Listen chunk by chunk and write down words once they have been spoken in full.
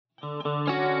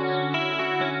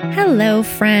Hello,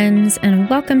 friends, and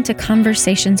welcome to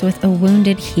Conversations with a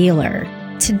Wounded Healer.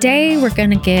 Today, we're going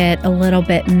to get a little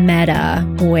bit meta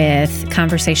with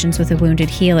Conversations with a Wounded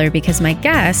Healer because my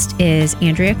guest is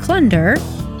Andrea Klunder.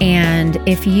 And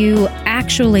if you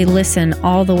actually listen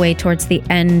all the way towards the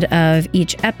end of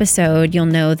each episode, you'll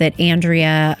know that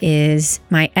Andrea is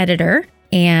my editor.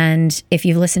 And if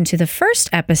you've listened to the first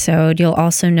episode, you'll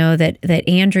also know that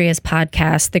Andrea's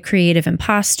podcast, The Creative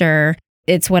Imposter,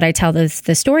 it's what I tell the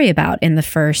story about in the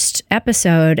first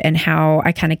episode and how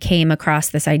I kind of came across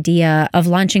this idea of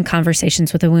launching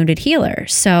Conversations with a Wounded Healer.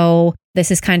 So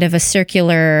this is kind of a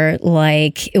circular,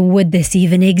 like, would this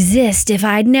even exist if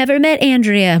I'd never met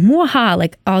Andrea? Mwaha,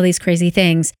 like all these crazy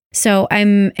things. So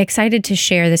I'm excited to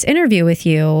share this interview with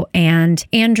you. And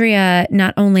Andrea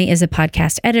not only is a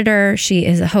podcast editor, she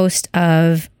is a host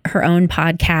of her own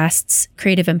podcasts,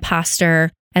 Creative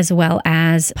Imposter, as well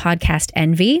as Podcast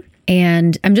Envy.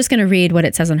 And I'm just going to read what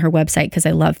it says on her website because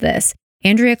I love this.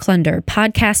 Andrea Klunder,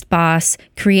 podcast boss,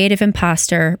 creative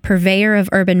imposter, purveyor of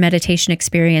urban meditation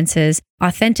experiences,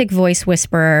 authentic voice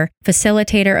whisperer,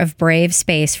 facilitator of brave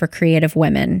space for creative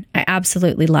women. I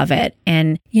absolutely love it.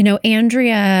 And, you know,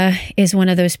 Andrea is one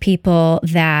of those people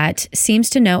that seems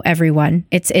to know everyone.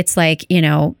 It's like, you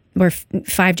know, we're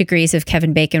 5 degrees of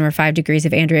Kevin Bacon. We're 5 degrees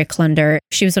of Andrea Klunder.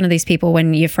 She was one of these people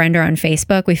when you friend her on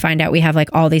Facebook, we find out we have like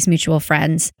all these mutual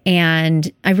friends. And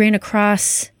I ran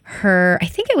across her, I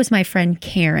think it was my friend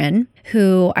Karen,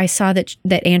 who I saw that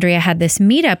Andrea had this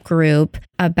meetup group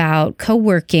about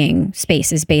co-working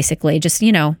spaces, basically, just,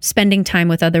 you know, spending time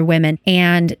with other women.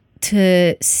 And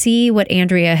to see what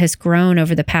Andrea has grown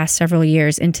over the past several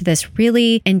years into this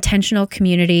really intentional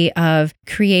community of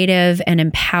creative and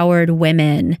empowered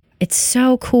women. It's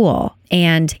so cool.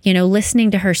 And, you know,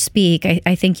 listening to her speak,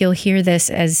 I think you'll hear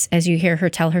this as you hear her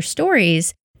tell her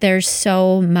stories. There's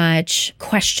so much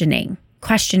questioning.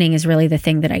 Questioning is really the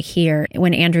thing that I hear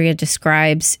when Andrea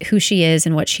describes who she is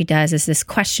and what she does, is this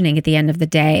questioning at the end of the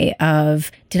day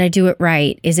of, did I do it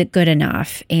right? Is it good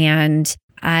enough? And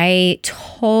I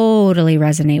totally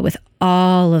resonate with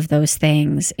all of those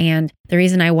things. And the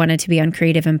reason I wanted to be on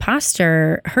Creative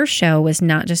Imposter, her show, was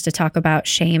not just to talk about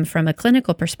shame from a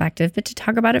clinical perspective, but to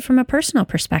talk about it from a personal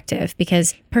perspective,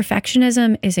 because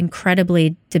perfectionism is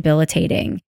incredibly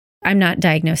debilitating. I'm not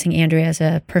diagnosing Andrea as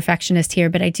a perfectionist here,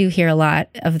 but I do hear a lot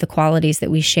of the qualities that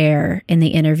we share in the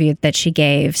interview that she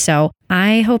gave. So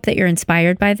I hope that you're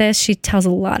inspired by this. She tells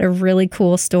a lot of really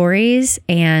cool stories,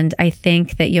 and I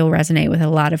think that you'll resonate with a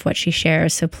lot of what she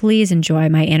shares. So please enjoy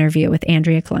my interview with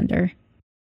Andrea Klunder.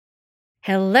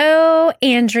 Hello,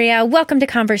 Andrea. Welcome to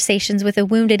Conversations with a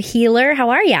Wounded Healer. How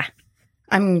are you?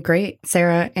 I'm great,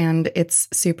 Sarah, and it's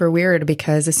super weird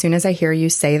because as soon as I hear you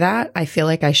say that, I feel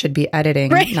like I should be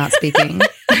editing, right? Not speaking.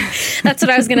 That's what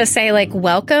I was going to say, like,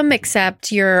 welcome,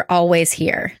 except you're always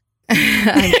here.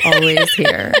 I'm always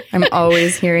here. I'm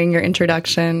always hearing your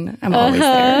introduction. I'm always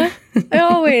there.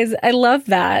 I love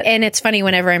that. And it's funny,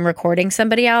 whenever I'm recording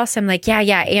somebody else, I'm like,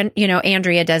 yeah. And, you know,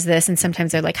 Andrea does this. And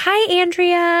sometimes they're like, hi,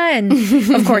 Andrea. And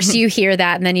of course you hear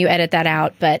that and then you edit that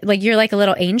out. But like, you're like a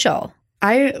little angel.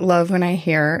 I love when I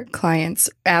hear clients,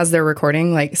 as they're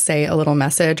recording, like say a little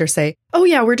message or say, oh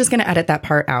yeah, we're just going to edit that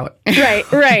part out. Right.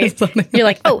 You're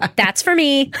like, oh, that's for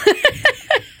me.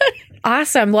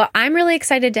 Awesome. Well, I'm really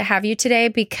excited to have you today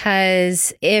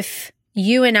because if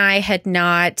you and I had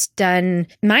not done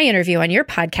my interview on your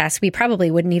podcast, we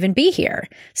probably wouldn't even be here.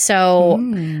 So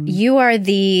you are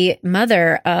the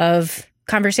mother of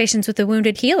Conversations with a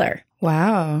Wounded Healer.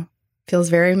 Wow. Feels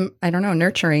very, I don't know,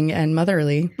 nurturing and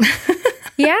motherly.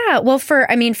 Yeah. Well, for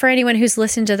anyone who's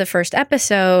listened to the first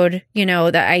episode, you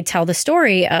know, that I tell the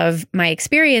story of my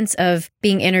experience of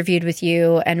being interviewed with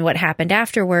you and what happened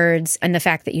afterwards and the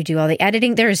fact that you do all the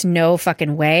editing. There is no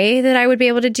fucking way that I would be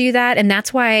able to do that. And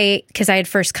that's why, because I had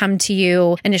first come to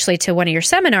you initially to one of your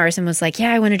seminars and was like,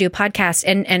 yeah, I want to do a podcast,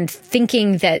 and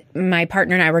thinking that my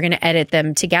partner and I were going to edit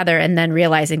them together, and then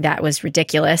realizing that was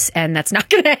ridiculous and that's not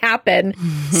going to happen.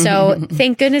 So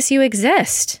thank goodness you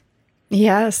exist.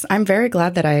 Yes, I'm very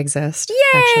glad that I exist.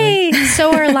 Yay! Actually.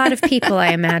 So are a lot of people,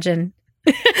 I imagine.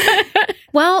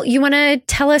 Well, you want to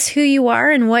tell us who you are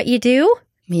and what you do?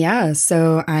 Yeah,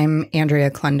 so I'm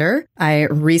Andrea Klunder. I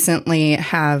recently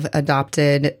have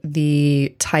adopted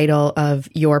the title of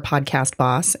your podcast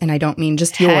boss, and I don't mean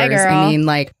just yours. Hey, girl. I mean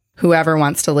like whoever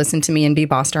wants to listen to me and be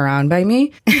bossed around by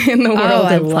me in the world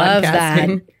I of love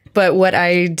podcasting. that. But what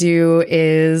I do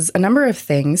is a number of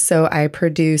things. So I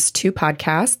produce 2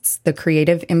 podcasts. The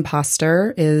Creative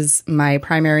Imposter is my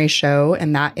primary show,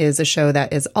 and that is a show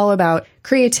that is all about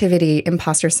creativity,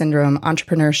 imposter syndrome,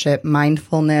 entrepreneurship,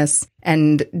 mindfulness,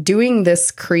 and doing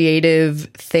this creative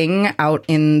thing out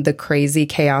in the crazy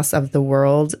chaos of the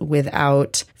world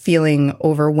without feeling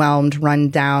overwhelmed, run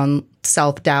down,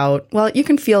 self-doubt. Well, you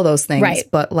can feel those things, right,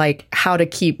 but like how to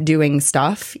keep doing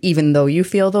stuff even though you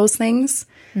feel those things.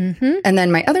 Mm-hmm. And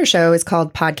then my other show is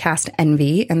called Podcast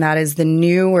Envy, and that is the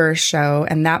newer show.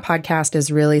 And that podcast is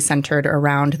really centered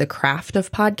around the craft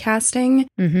of podcasting.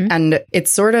 Mm-hmm. And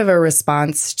it's sort of a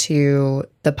response to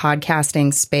the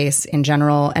podcasting space in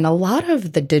general. And a lot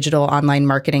of the digital online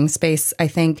marketing space, I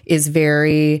think, is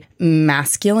very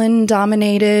masculine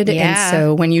dominated. Yeah. And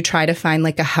so when you try to find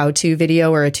like a how-to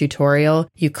video or a tutorial,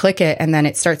 you click it and then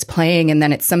it starts playing. And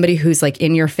then it's somebody who's like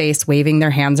in your face, waving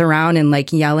their hands around and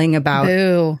like yelling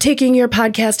about taking your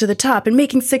podcast to the top and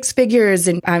making 6 figures.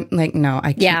 And I'm like, no,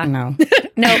 I can't. No,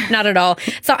 no, not at all.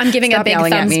 So I'm giving a big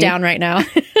thumbs down right now.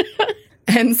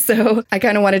 And so I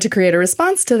kind of wanted to create a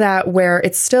response to that where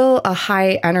it's still a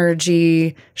high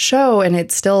energy show and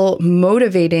it's still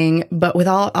motivating, but with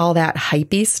all that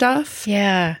hypey stuff.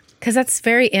 Yeah, because that's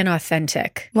very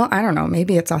inauthentic. Well, I don't know.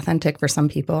 Maybe it's authentic for some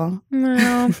people.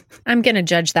 No, I'm going to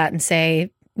judge that and say,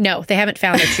 no, they haven't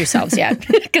found their true selves yet.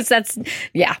 Because that's,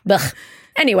 yeah. Ugh.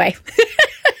 Anyway.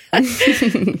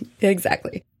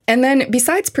 Exactly. And then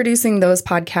besides producing those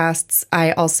podcasts,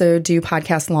 I also do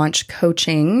podcast launch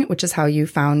coaching, which is how you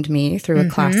found me through a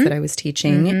class that I was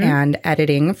teaching, and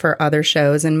editing for other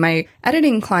shows. And my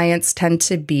editing clients tend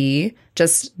to be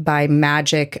just by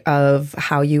magic of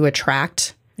how you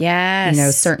attract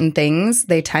certain things.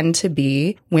 They tend to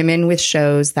be women with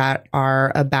shows that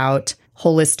are about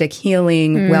holistic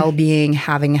healing, well-being,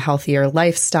 having a healthier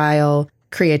lifestyle,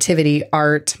 creativity,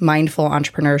 art, mindful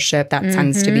entrepreneurship. That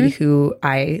tends to be who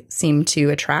I seem to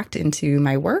attract into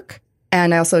my work.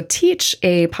 And I also teach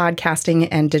a podcasting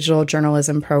and digital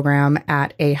journalism program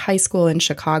at a high school in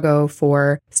Chicago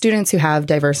for students who have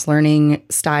diverse learning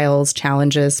styles,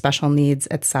 challenges, special needs,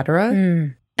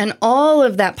 etc. And all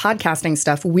of that podcasting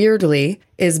stuff, weirdly,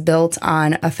 is built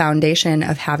on a foundation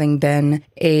of having been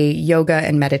a yoga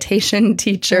and meditation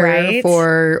teacher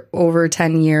for over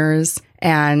 10 years.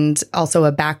 And also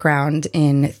a background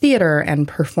in theater and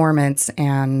performance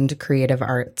and creative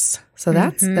arts. So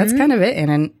that's kind of it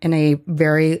in a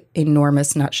very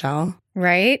enormous nutshell.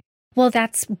 Right. Well,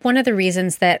 that's one of the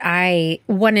reasons that I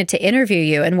wanted to interview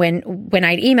you. And when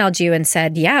I'd emailed you and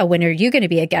said, yeah, when are you going to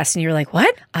be a guest? And you're like,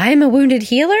 what? I'm a wounded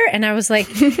healer? And I was like,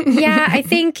 yeah, I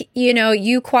think,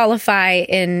 you qualify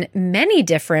in many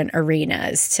different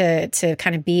arenas to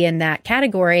kind of be in that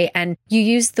category. And you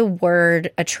use the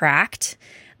word attract,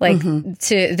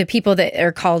 to the people that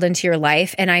are called into your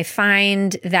life. And I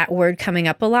find that word coming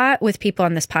up a lot with people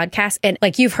on this podcast. And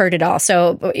like, you've heard it all.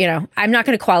 So, I'm not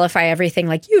going to qualify everything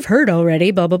like you've heard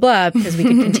already, blah, blah, blah, because we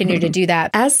could continue to do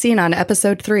that. As seen on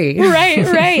episode 3.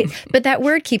 Right. But that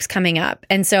word keeps coming up.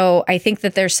 And so I think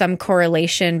that there's some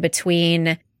correlation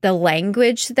between the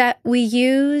language that we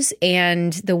use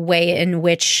and the way in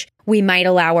which we might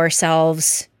allow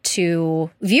ourselves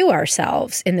to view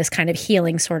ourselves in this kind of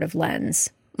healing sort of lens.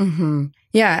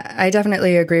 Yeah, I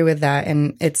definitely agree with that.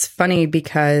 And it's funny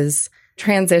because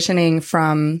transitioning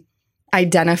from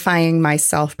identifying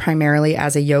myself primarily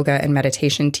as a yoga and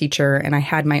meditation teacher, and I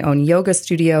had my own yoga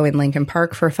studio in Lincoln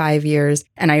Park for 5 years,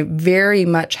 and I very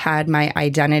much had my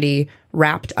identity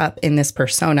wrapped up in this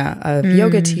persona of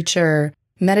yoga teacher,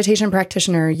 meditation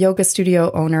practitioner, yoga studio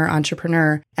owner,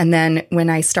 entrepreneur. And then when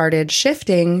I started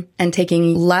shifting and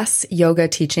taking less yoga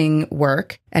teaching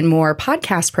work and more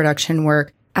podcast production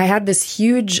work, I had this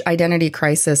huge identity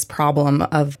crisis problem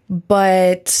of,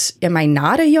 but am I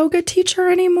not a yoga teacher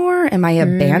anymore? Am I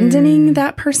abandoning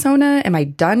that persona? Am I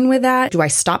done with that? Do I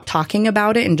stop talking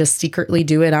about it and just secretly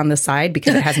do it on the side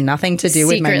because it has nothing to do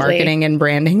with my marketing and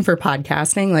branding for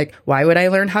podcasting? Like, why would I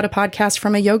learn how to podcast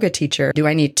from a yoga teacher? Do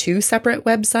I need 2 separate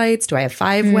websites? Do I have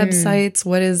 5 websites?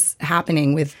 What is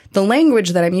happening with the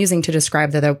language that I'm using to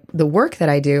describe the work that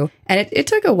I do? And it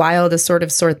took a while to sort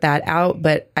of sort that out,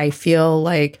 but I feel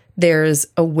like there's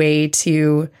a way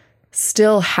to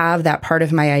still have that part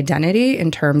of my identity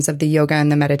in terms of the yoga and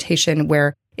the meditation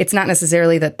where it's not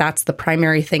necessarily that that's the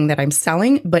primary thing that I'm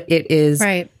selling, but it is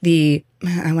the,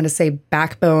 I want to say,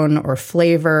 backbone or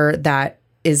flavor that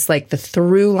is like the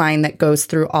through line that goes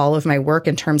through all of my work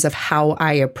in terms of how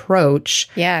I approach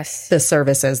the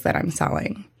services that I'm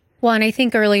selling. Well, and I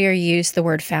think earlier you used the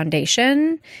word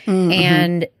foundation,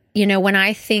 and When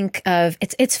I think of,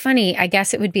 it's funny, I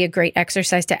guess it would be a great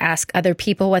exercise to ask other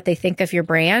people what they think of your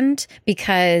brand,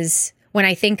 because when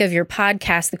I think of your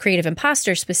podcast, The Creative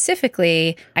Imposter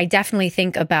specifically, I definitely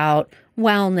think about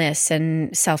wellness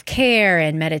and self-care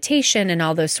and meditation and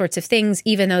all those sorts of things,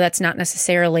 even though that's not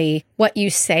necessarily what you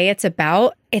say it's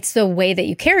about. It's the way that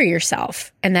you carry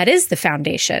yourself, and that is the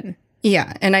foundation.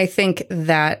 Yeah, and I think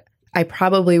that I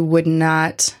probably would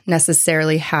not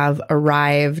necessarily have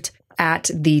arrived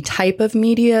at the type of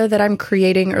media that I'm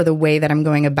creating or the way that I'm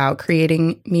going about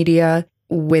creating media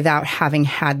without having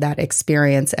had that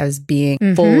experience as being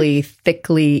fully,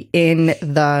 thickly in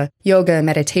the yoga and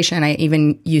meditation. I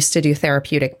even used to do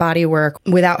therapeutic body work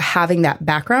without having that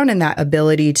background and that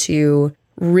ability to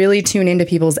really tune into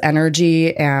people's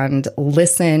energy and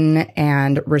listen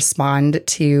and respond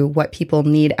to what people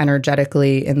need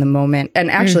energetically in the moment.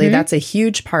 And actually, that's a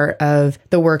huge part of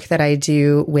the work that I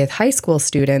do with high school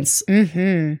students.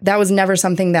 That was never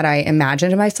something that I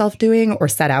imagined myself doing or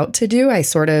set out to do. I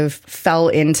sort of fell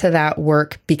into that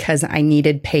work because I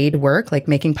needed paid work. Like,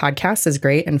 making podcasts is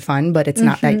great and fun, but it's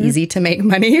not that easy to make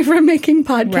money from making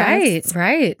podcasts.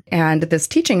 Right. And this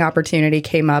teaching opportunity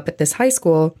came up at this high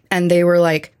school, and they were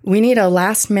like, we need a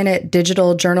last-minute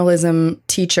digital journalism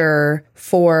teacher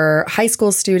for high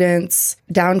school students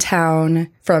downtown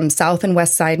from South and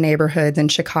West Side neighborhoods in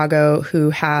Chicago who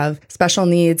have special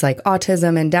needs like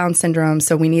autism and Down syndrome.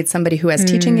 So we need somebody who has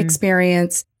teaching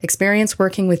experience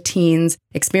working with teens,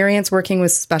 experience working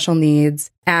with special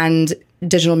needs, and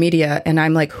digital media. And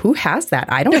I'm like, who has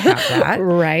that? I don't have that.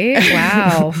 Right.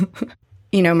 Wow.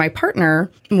 My partner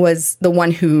was the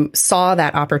one who saw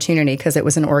that opportunity because it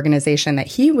was an organization that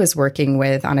he was working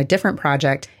with on a different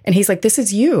project. And he's like, this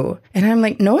is you. And I'm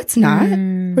like, no, it's not.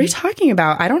 What are you talking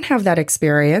about? I don't have that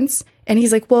experience. And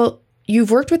he's like, well,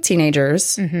 you've worked with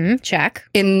teenagers. Check.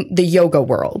 In the yoga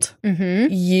world.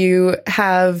 You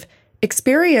have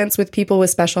experience with people with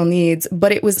special needs,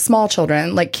 but it was small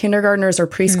children, like kindergartners or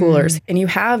preschoolers. And you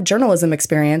have journalism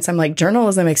experience. I'm like,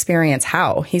 journalism experience,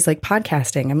 how? He's like,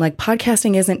 podcasting. I'm like,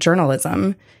 podcasting isn't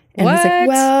journalism. And he's like,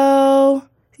 well,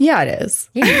 yeah, it is.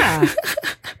 Yeah.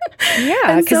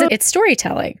 Yeah, because it's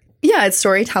storytelling. Yeah, it's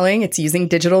storytelling. It's using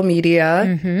digital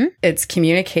media. It's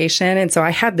communication. And so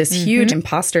I had this huge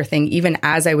imposter thing, even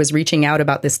as I was reaching out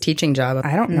about this teaching job.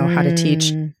 I don't know how to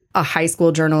teach a high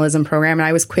school journalism program. And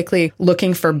I was quickly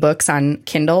looking for books on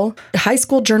Kindle, high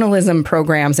school journalism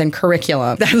programs and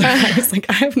curriculum. I was like,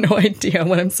 I have no idea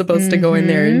what I'm supposed to go in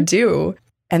there and do.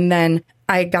 And then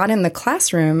I got in the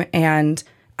classroom and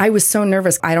I was so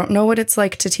nervous. I don't know what it's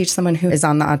like to teach someone who is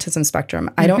on the autism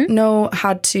spectrum. I don't know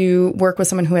how to work with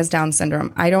someone who has Down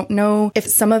syndrome. I don't know if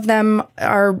some of them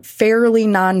are fairly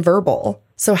nonverbal.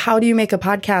 So how do you make a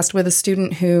podcast with a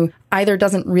student who either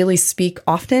doesn't really speak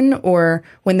often, or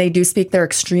when they do speak, they're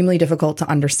extremely difficult to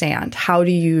understand? How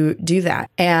do you do that?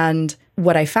 And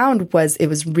what I found was it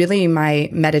was really my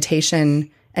meditation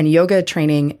and yoga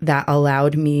training that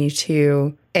allowed me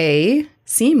to,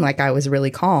 seem like I was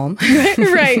really calm.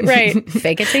 Right.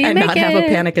 Fake it till you and make not it. have a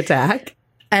panic attack.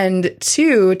 And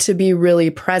 2, to be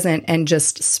really present and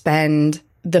just spend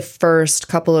the first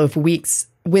couple of weeks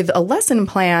with a lesson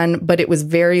plan, but it was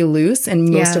very loose. And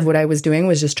most of what I was doing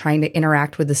was just trying to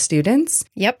interact with the students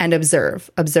and observe,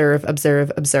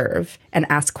 and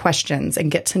ask questions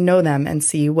and get to know them and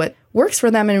see what works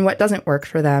for them and what doesn't work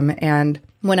for them. And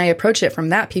when I approach it from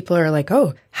that, people are like,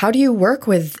 oh, how do you work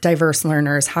with diverse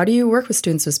learners? How do you work with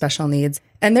students with special needs?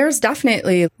 And there's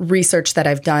definitely research that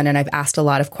I've done, and I've asked a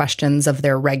lot of questions of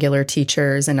their regular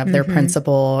teachers and of their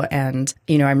principal. And,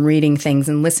 I'm reading things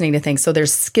and listening to things. So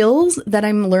there's skills that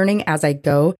I'm learning as I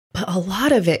go. But a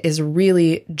lot of it is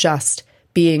really just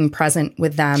being present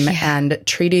with them and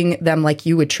treating them like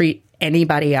you would treat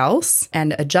anybody else,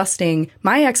 and adjusting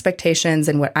my expectations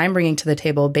and what I'm bringing to the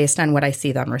table based on what I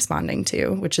see them responding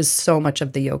to, which is so much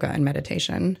of the yoga and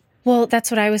meditation. Well, that's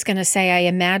what I was going to say. I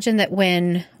imagine that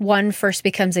when one first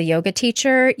becomes a yoga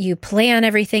teacher, you plan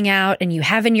everything out and you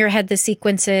have in your head the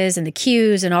sequences and the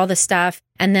cues and all the stuff.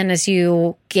 And then as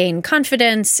you gain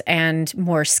confidence and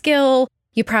more skill,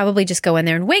 you probably just go in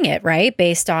there and wing it, right?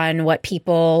 Based on what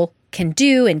people can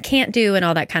do and can't do and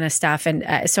all that kind of stuff.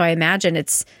 And so I imagine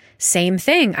it's same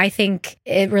thing. I think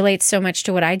it relates so much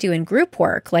to what I do in group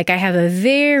work. Like, I have a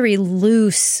very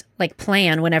loose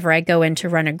plan whenever I go in to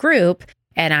run a group,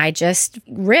 and I just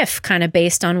riff kind of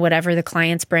based on whatever the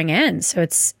clients bring in. So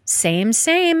it's same.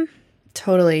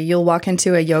 Totally. You'll walk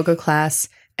into a yoga class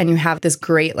and you have this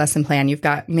great lesson plan. You've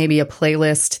got maybe a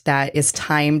playlist that is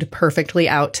timed perfectly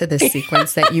out to this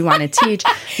sequence that you want to teach.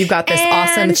 You've got this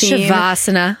awesome theme.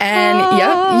 Shavasana.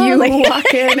 And you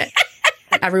walk in.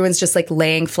 everyone's just like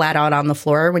laying flat out on the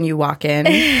floor when you walk in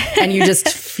and you just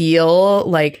feel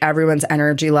like everyone's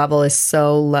energy level is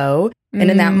so low. And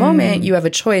in that moment, you have a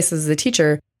choice as the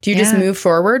teacher. Do you just move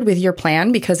forward with your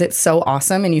plan because it's so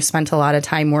awesome and you spent a lot of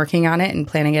time working on it and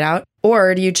planning it out?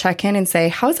 Or do you check in and say,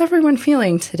 how's everyone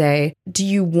feeling today? Do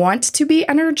you want to be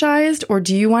energized or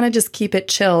do you want to just keep it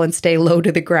chill and stay low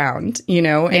to the ground? You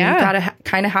know, and you've got to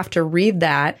kind of have to read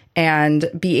that and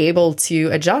be able to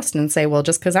adjust and say, well,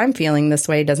 just because I'm feeling this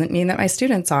way doesn't mean that my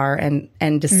students are,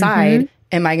 and decide,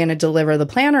 am I going to deliver the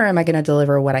plan or am I going to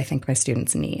deliver what I think my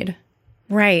students need?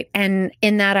 Right. And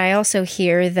in that, I also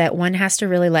hear that one has to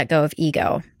really let go of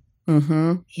ego.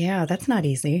 Yeah, that's not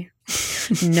easy.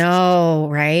 No,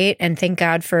 right? And thank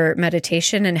God for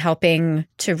meditation and helping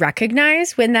to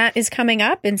recognize when that is coming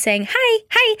up and saying,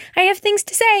 hi, I have things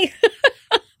to say.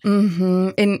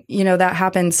 And, you know, that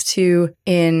happens too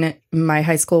in my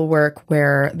high school work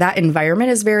where that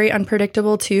environment is very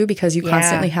unpredictable too, because you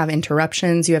constantly have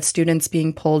interruptions. You have students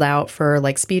being pulled out for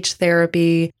like speech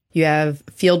therapy. You have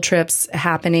field trips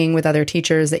happening with other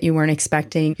teachers that you weren't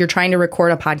expecting. You're trying to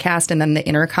record a podcast and then the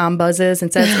intercom buzzes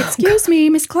and says, excuse me,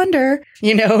 Miss Klunder.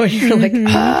 You know, and you're like,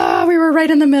 we were right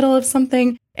in the middle of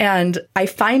something. And I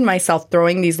find myself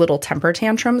throwing these little temper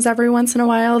tantrums every once in a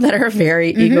while that are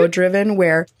very ego driven,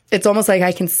 where it's almost like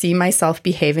I can see myself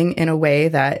behaving in a way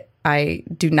that I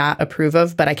do not approve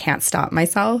of, but I can't stop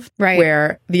myself. Right.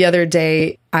 Where the other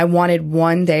day, I wanted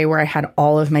one day where I had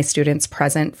all of my students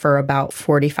present for about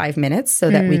 45 minutes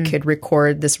so that we could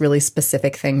record this really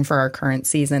specific thing for our current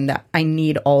season that I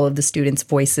need all of the students'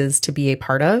 voices to be a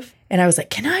part of. And I was like,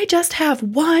 can I just have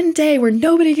one day where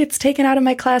nobody gets taken out of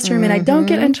my classroom and I don't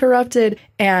get interrupted?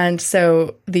 And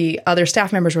so the other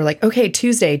staff members were like, okay,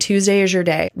 Tuesday is your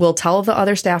day. We'll tell the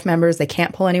other staff members they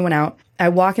can't pull anyone out. I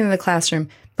walk into the classroom.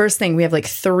 First thing, we have like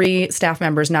 3 staff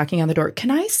members knocking on the door.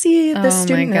 Can I see the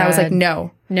student? And I was like,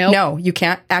 no, you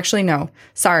can't. Actually, no.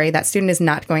 Sorry, that student is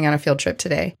not going on a field trip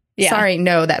today. Yeah. Sorry,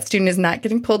 no, that student is not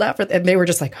getting pulled out for. And they were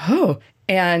just like, oh.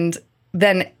 And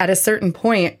then at a certain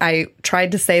point, I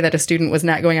tried to say that a student was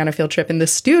not going on a field trip. And the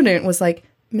student was like,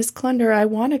 Miss Klunder, I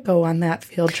want to go on that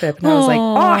field trip. And I was like,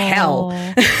 oh, hell.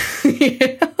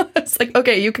 It's like,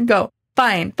 okay, you can go.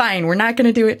 Fine. We're not going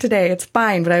to do it today. It's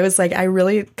fine. But I was like, I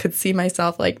really could see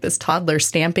myself like this toddler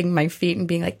stamping my feet and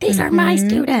being like, these are my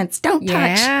students. Don't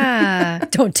touch. Yeah.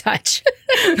 Don't touch.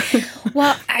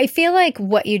 Well, I feel like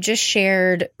what you just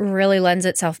shared really lends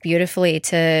itself beautifully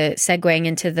to segueing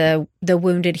into the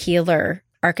wounded healer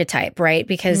archetype, right?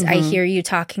 Because I hear you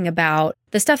talking about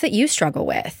the stuff that you struggle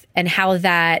with and how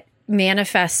that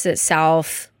manifests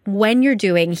itself when you're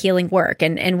doing healing work.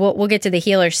 And we'll get to the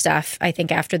healer stuff, I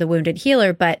think, after the wounded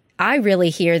healer. But I really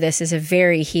hear this as a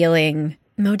very healing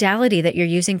modality that you're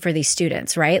using for these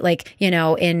students, right? Like, you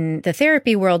know, in the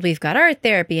therapy world, we've got art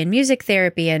therapy and music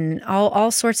therapy and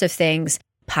all sorts of things.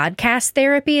 Podcast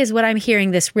therapy is what I'm hearing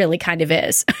this really kind of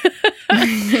is.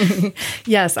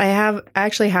 Yes, I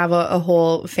actually have a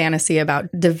whole fantasy about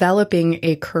developing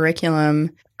a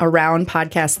curriculum around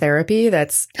podcast therapy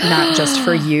that's not just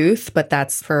for youth, but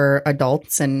that's for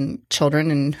adults and children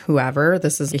and whoever.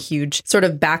 This is a huge sort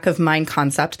of back of mind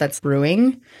concept that's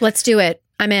brewing. Let's do it.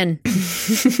 I'm in.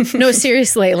 No,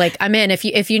 seriously, like I'm in.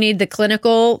 If you need the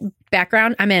clinical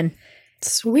background, I'm in.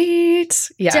 Sweet.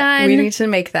 Yeah, done. We need to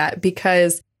make that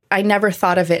because I never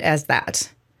thought of it as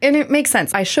that. And it makes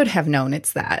sense. I should have known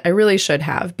it's that. I really should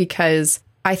have, because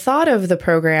I thought of the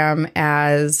program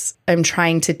as I'm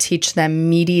trying to teach them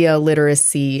media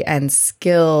literacy and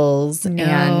skills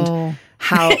and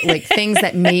how like things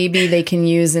that maybe they can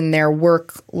use in their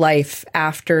work life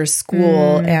after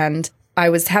school. And I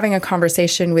was having a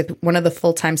conversation with one of the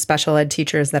full-time special ed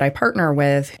teachers that I partner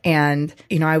with. And,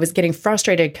 you know, I was getting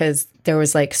frustrated because there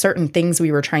was like certain things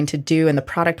we were trying to do and the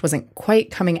product wasn't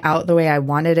quite coming out the way I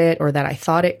wanted it or that I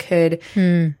thought it could.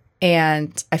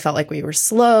 And I felt like we were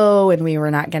slow and we were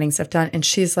not getting stuff done. And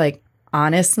she's like,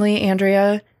 honestly,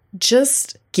 Andrea,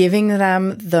 just giving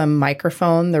them the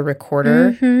microphone, the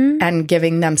recorder, and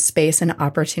giving them space and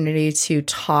opportunity to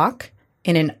talk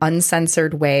in an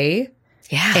uncensored way.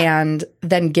 Yeah. And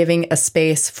then giving a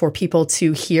space for people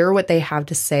to hear what they have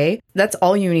to say. That's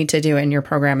all you need to do, and your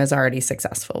program is already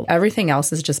successful. Everything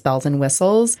else is just bells and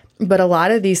whistles. But a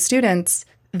lot of these students,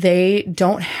 they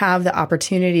don't have the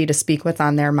opportunity to speak what's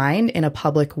on their mind in a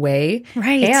public way.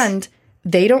 Right. And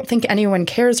they don't think anyone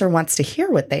cares or wants to hear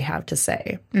what they have to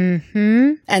say.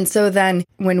 And so then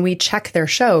when we check their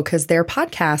show, because their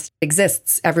podcast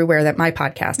exists everywhere that my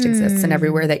podcast exists and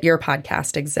everywhere that your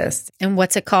podcast exists. And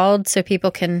what's it called so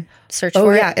people can search for it?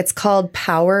 Oh, yeah. It's called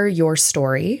Power Your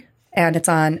Story. And it's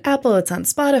on Apple, it's on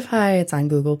Spotify, it's on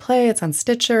Google Play, it's on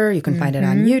Stitcher. You can find it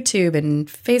on YouTube and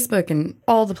Facebook and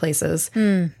all the places.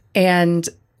 And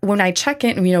when I check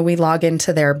in, we log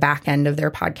into their back end of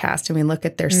their podcast and we look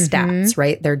at their stats,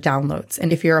 right? Their downloads.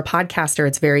 And if you're a podcaster,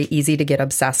 it's very easy to get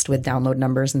obsessed with download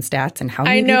numbers and stats and how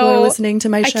many people are listening to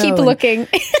my show. I keep looking.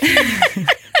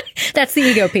 That's the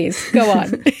ego piece. Go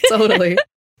on. Totally.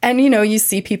 And, you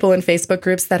see people in Facebook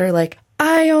groups that are like,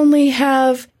 I only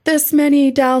have this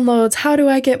many downloads. How do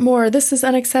I get more? This is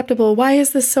unacceptable. Why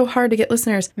is this so hard to get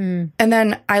listeners? And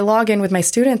then I log in with my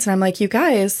students and I'm like, you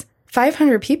guys,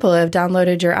 500 people have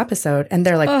downloaded your episode. And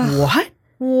they're like, what?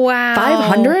 Wow.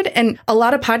 500? And a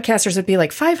lot of podcasters would be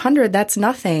like, 500, that's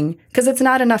nothing. Because it's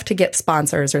not enough to get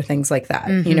sponsors or things like that,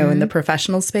 in the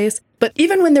professional space. But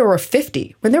even when there were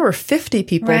 50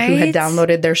 people who had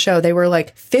downloaded their show, they were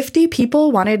like, 50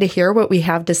 people wanted to hear what we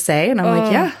have to say. And I'm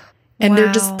like, yeah. And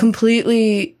they're just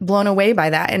completely blown away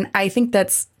by that. And I think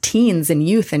that's teens and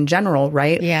youth in general,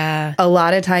 right? Yeah. A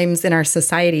lot of times in our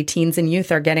society, teens and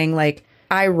youth are getting like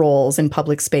eye rolls in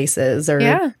public spaces,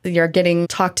 or you're getting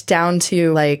talked down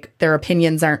to, like their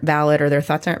opinions aren't valid or their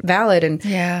thoughts aren't valid. And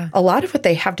a lot of what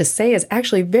they have to say is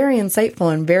actually very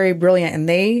insightful and very brilliant. And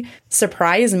they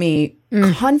surprise me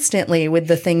constantly with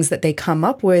the things that they come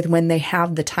up with when they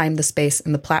have the time, the space,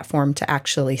 and the platform to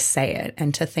actually say it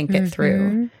and to think it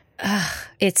through.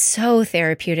 It's so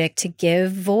therapeutic to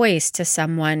give voice to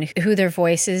someone who their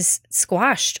voice is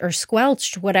squashed or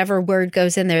squelched, whatever word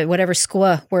goes in there, whatever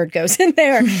squa word goes in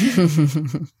there.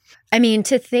 I mean,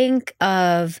 to think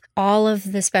of all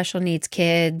of the special needs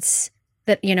kids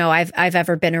that, I've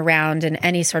ever been around in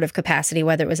any sort of capacity,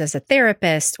 whether it was as a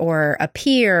therapist or a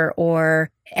peer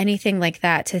or anything like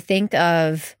that, to think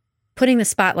of putting the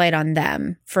spotlight on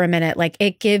them for a minute, like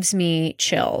it gives me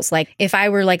chills. Like if I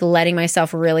were like letting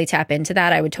myself really tap into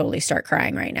that, I would totally start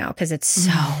crying right now because it's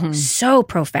so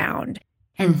profound.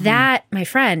 And that, my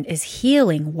friend, is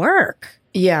healing work.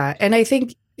 Yeah. And I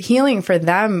think healing for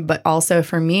them, but also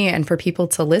for me and for people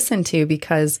to listen to,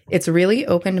 because it's really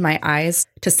opened my eyes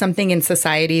to something in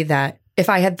society that if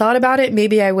I had thought about it,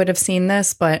 maybe I would have seen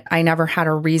this, but I never had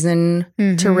a reason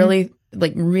to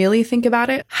really think about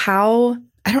it. How,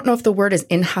 I don't know if the word is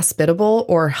inhospitable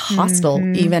or hostile,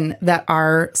 even, that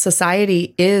our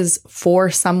society is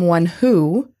for someone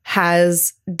who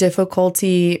has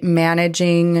difficulty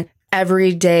managing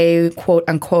everyday, quote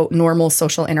unquote, normal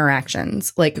social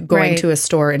interactions, like going to a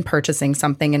store and purchasing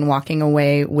something and walking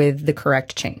away with the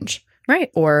correct change. Right.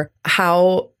 Or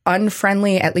how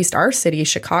unfriendly, at least our city,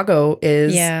 Chicago,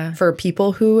 is for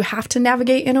people who have to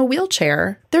navigate in a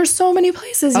wheelchair. There's so many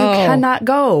places you cannot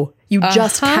go. You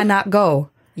just cannot go.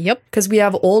 Yep. Because we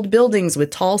have old buildings with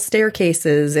tall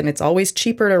staircases and it's always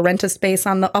cheaper to rent a space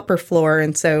on the upper floor.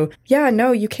 And so,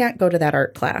 no, you can't go to that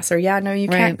art class, or no, you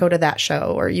can't go to that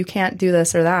show, or you can't do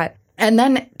this or that. And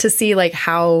then to see like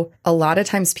how a lot of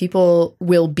times people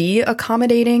will be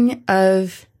accommodating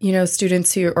of,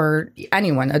 students who, or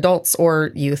anyone, adults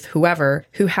or youth, whoever,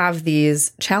 who have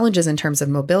these challenges in terms of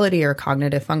mobility or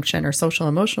cognitive function or social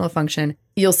emotional function.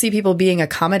 You'll see people being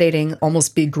accommodating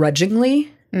almost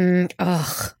begrudgingly.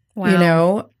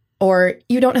 Wow. Or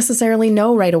you don't necessarily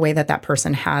know right away that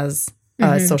person has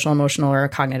a social, emotional, or a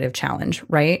cognitive challenge,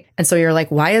 right? And so you're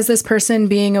like, why is this person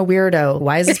being a weirdo?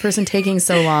 Why is this person taking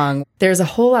so long? There's a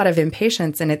whole lot of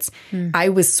impatience, and it's, I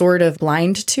was sort of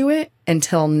blind to it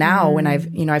until now when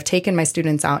I've taken my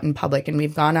students out in public and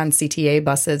we've gone on CTA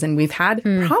buses and we've had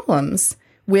problems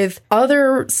with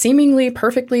other seemingly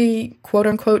perfectly, quote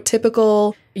unquote,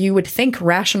 typical, you would think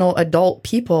rational adult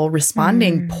people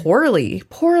responding poorly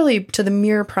to the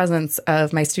mere presence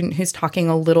of my student who's talking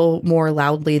a little more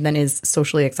loudly than is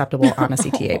socially acceptable on a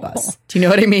CTA bus. Do you know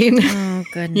what I mean? Oh,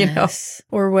 goodness.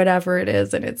 Or whatever it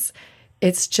is. And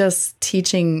it's just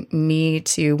teaching me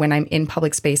to, when I'm in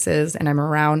public spaces and I'm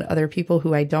around other people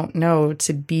who I don't know,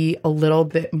 to be a little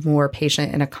bit more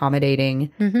patient and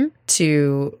accommodating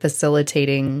to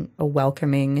facilitating a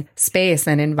welcoming space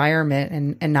and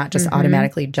environment, and not just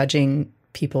automatically judging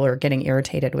people or getting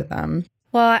irritated with them.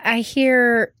 Well, I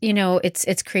hear,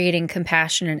 it's creating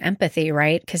compassion and empathy,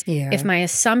 right? Because if my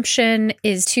assumption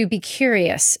is to be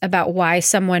curious about why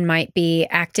someone might be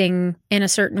acting in a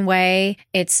certain way,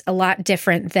 it's a lot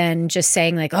different than just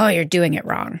saying like, oh, you're doing it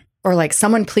wrong. Or like,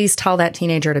 someone please tell that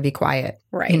teenager to be quiet.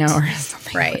 Right. Or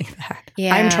something like that.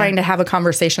 Yeah. I'm trying to have a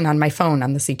conversation on my phone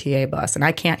on the CTA bus and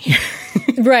I can't hear.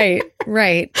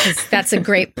 Right. 'Cause that's a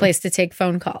great place to take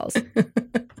phone calls.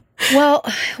 Well,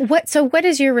 what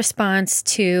is your response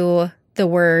to the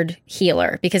word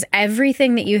healer? Because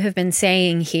everything that you have been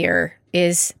saying here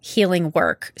is healing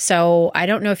work. So I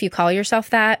don't know if you call yourself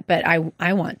that, but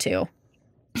I want to.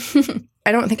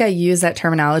 I don't think I use that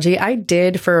terminology. I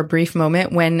did for a brief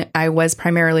moment when I was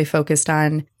primarily focused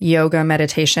on yoga,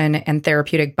 meditation, and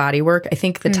therapeutic body work. I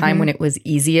think the time when it was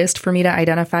easiest for me to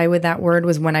identify with that word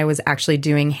was when I was actually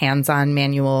doing hands-on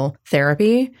manual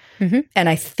therapy. And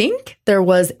I think there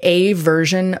was a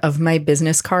version of my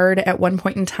business card at one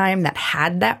point in time that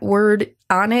had that word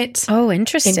on it. Oh,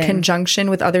 interesting. In conjunction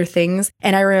with other things.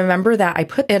 And I remember that I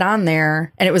put it on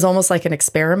there and it was almost like an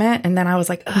experiment. And then I was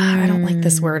like, I don't like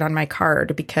this word on my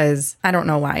card because I don't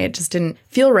know why. It just didn't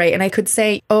feel right. And I could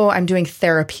say, oh, I'm doing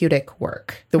therapeutic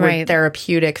work. The word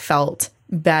therapeutic felt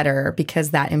better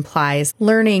because that implies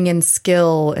learning and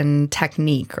skill and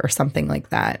technique or something like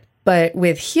that. But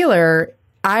with healer,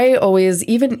 I always,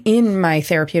 even in my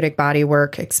therapeutic body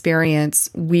work experience,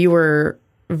 we were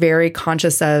very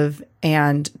conscious of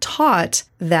and taught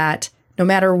that no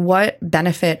matter what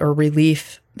benefit or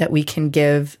relief that we can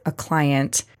give a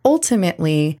client,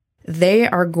 ultimately, they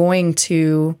are going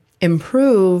to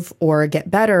improve or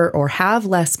get better or have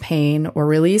less pain or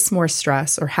release more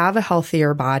stress or have a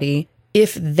healthier body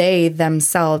if they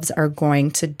themselves are going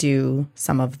to do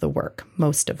some of the work,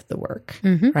 most of the work,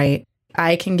 right?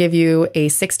 I can give you a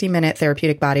 60-minute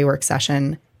therapeutic bodywork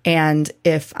session. And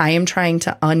if I am trying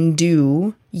to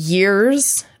undo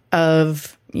years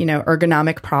of,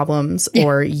 ergonomic problems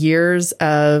or years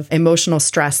of emotional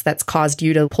stress that's caused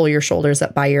you to pull your shoulders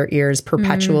up by your ears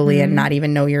perpetually and not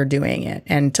even know you're doing it,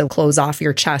 and to close off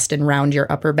your chest and round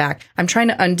your upper back, I'm trying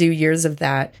to undo years of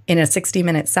that in a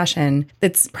 60-minute session.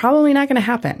 It's probably not going to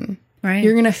happen. Right.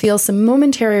 You're going to feel some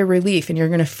momentary relief and you're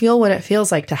going to feel what it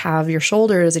feels like to have your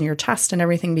shoulders and your chest and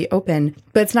everything be open.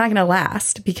 But it's not going to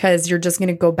last because you're just going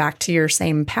to go back to your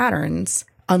same patterns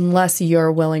unless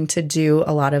you're willing to do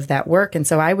a lot of that work. And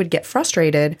so I would get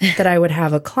frustrated that I would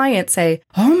have a client say,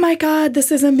 oh my God,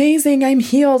 this is amazing. I'm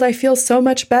healed. I feel so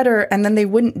much better. And then they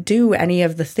wouldn't do any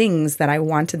of the things that I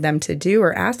wanted them to do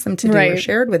or asked them to do or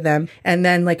shared with them. And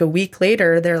then like a week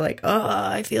later, they're like, oh,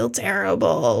 I feel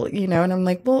terrible, and I'm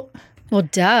like, well,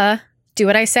 duh. Do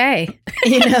what I say.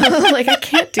 Like I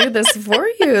can't do this for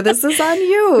you. This is on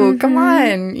you. Come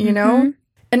on,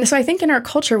 And so I think in our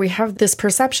culture, we have this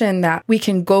perception that we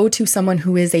can go to someone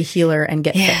who is a healer and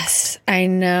get fixed. I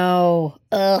know.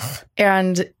 Ugh.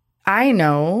 And I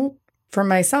know for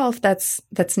myself, that's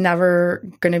never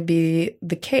going to be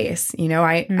the case.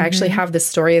 I actually have this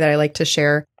story that I like to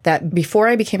share that before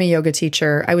I became a yoga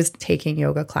teacher, I was taking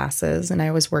yoga classes and I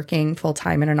was working full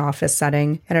time in an office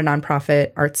setting at a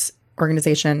nonprofit arts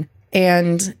organization.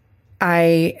 And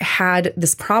I had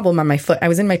this problem on my foot. I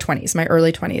was in my 20s, my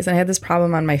early 20s, and I had this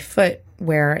problem on my foot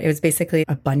where it was basically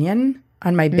a bunion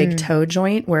on my big toe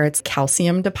joint, where it's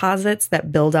calcium deposits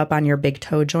that build up on your big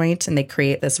toe joint and they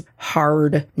create this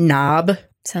hard knob.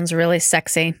 Sounds really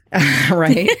sexy.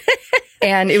 Right?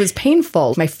 And it was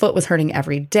painful. My foot was hurting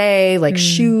every day. Like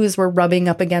shoes were rubbing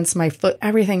up against my foot.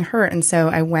 Everything hurt. And so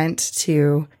I went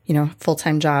to,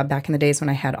 full-time job back in the days when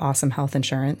I had awesome health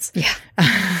insurance. Yeah.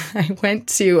 I went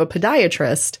to a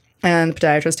podiatrist. And the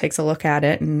podiatrist takes a look at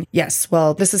it and yes,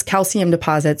 well, this is calcium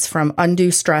deposits from undue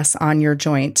stress on your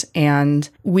joint. And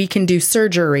we can do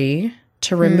surgery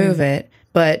to remove it.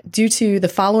 But due to the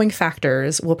following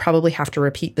factors, we'll probably have to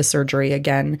repeat the surgery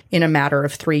again in a matter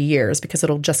of 3 years because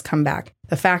it'll just come back.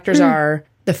 The factors are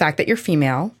the fact that you're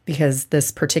female, because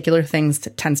this particular thing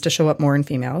tends to show up more in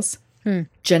females.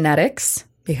 Genetics,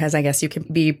 because I guess you can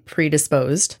be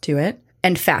predisposed to it.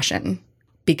 And fashion,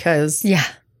 because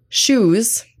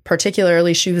shoes,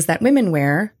 particularly shoes that women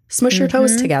wear, smush your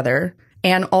toes together.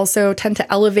 And also tend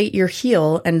to elevate your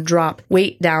heel and drop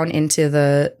weight down into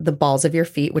the balls of your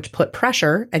feet, which put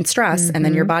pressure and stress. And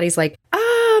then your body's like,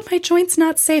 my joint's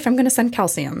not safe. I'm going to send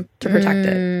calcium to protect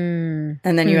it.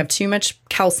 And then you have too much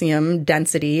calcium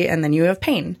density and then you have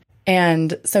pain.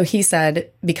 And so he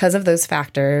said, because of those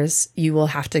factors, you will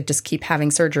have to just keep having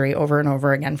surgery over and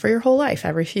over again for your whole life,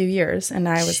 every few years. And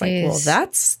I was like, well,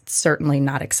 that's certainly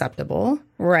not acceptable.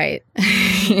 Right.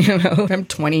 I'm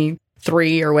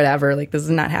 23 or whatever, like this is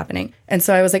not happening. And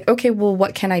so I was like, okay, well,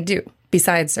 what can I do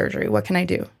besides surgery? What can I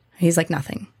do? He's like,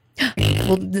 nothing.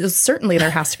 Well, certainly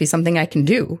there has to be something I can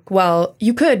do. Well,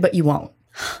 you could, but you won't.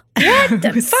 What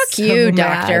the fuck you,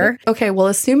 doctor? Okay, well,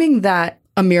 assuming that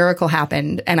a miracle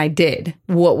happened and I did,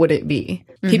 what would it be?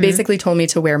 He basically told me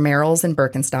to wear Merrells and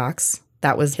Birkenstocks.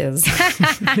 That was his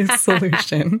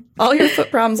solution. All your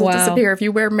foot problems will disappear if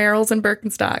you wear Merrells and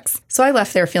Birkenstocks. So I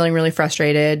left there feeling really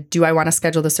frustrated. Do I want to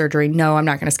schedule the surgery? No, I'm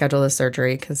not going to schedule the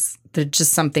surgery because There's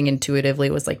just something intuitively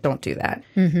was like, don't do that.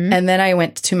 And then I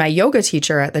went to my yoga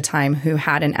teacher at the time who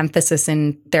had an emphasis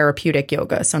in therapeutic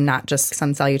yoga. So not just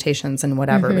sun salutations and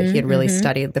whatever, but he had really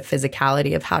studied the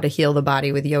physicality of how to heal the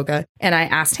body with yoga. And I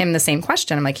asked him the same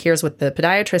question. I'm like, here's what the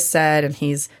podiatrist said. And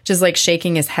he's just like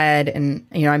shaking his head. And,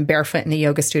 you know, I'm barefoot in the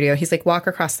yoga studio. He's like, walk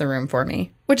across the room for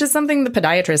me, which is something the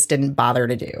podiatrist didn't bother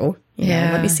to do. You know,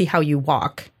 let me see how you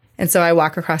walk. And so I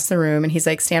walk across the room and he's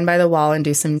like, stand by the wall and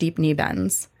do some deep knee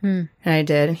bends. And I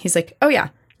did. And he's like, oh yeah,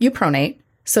 you pronate.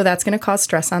 So that's going to cause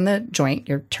stress on the joint.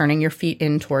 You're turning your feet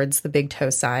in towards the big toe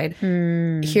side.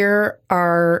 Here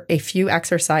are a few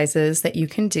exercises that you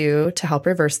can do to help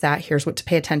reverse that. Here's what to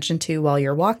pay attention to while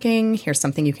you're walking. Here's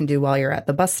something you can do while you're at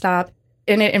the bus stop.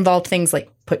 And it involved things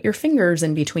like put your fingers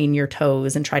in between your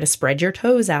toes and try to spread your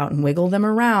toes out and wiggle them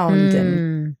around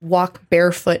and walk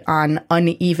barefoot on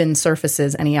uneven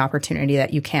surfaces any opportunity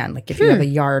that you can. Like if you have a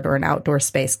yard or an outdoor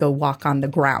space, go walk on the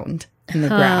ground in the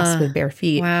grass with bare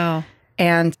feet. Wow.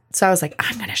 And so I was like,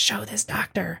 I'm going to show this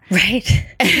doctor. Right.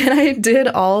 And I did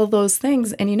all those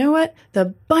things. And you know what? The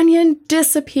bunion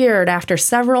disappeared after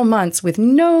several months with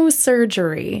no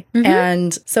surgery.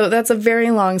 And so that's a very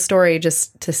long story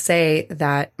just to say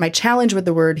that my challenge with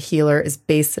the word healer is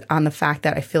based on the fact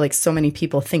that I feel like so many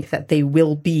people think that they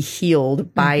will be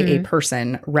healed by a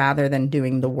person rather than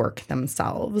doing the work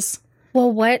themselves.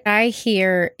 Well, what I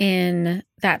hear in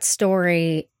that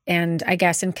story, and I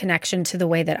guess in connection to the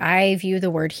way that I view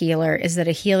the word healer, is that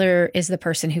a healer is the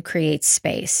person who creates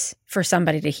space for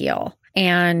somebody to heal.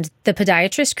 And the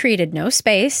podiatrist created no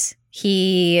space.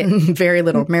 He very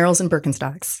little Merrills and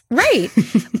Birkenstocks. Right.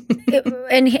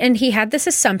 And he had this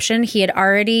assumption. He had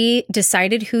already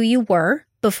decided who you were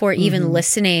before even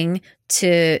listening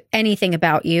to anything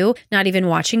about you, not even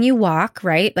watching you walk,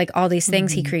 right? Like all these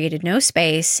things, he created no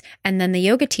space. And then the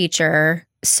yoga teacher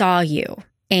saw you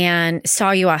and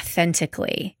saw you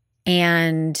authentically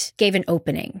and gave an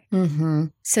opening.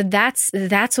 So that's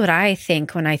what I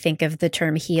think when I think of the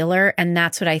term healer. And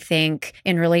that's what I think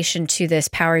in relation to this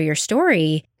Power Your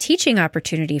Story teaching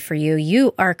opportunity for you.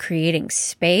 You are creating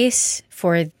space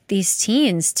for these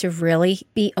teens to really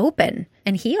be open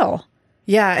and heal.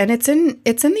 Yeah, and it's in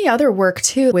the other work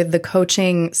too with the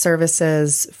coaching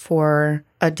services for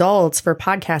adults for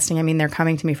podcasting. I mean, they're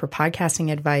coming to me for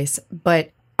podcasting advice,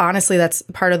 but honestly, that's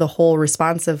part of the whole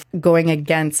response of going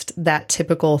against that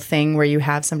typical thing where you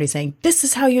have somebody saying, this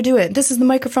is how you do it. This is the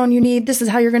microphone you need. This is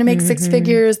how you're going to make 6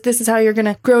 figures. This is how you're going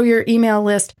to grow your email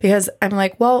list. Because I'm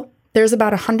like, well, there's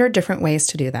about 100 different ways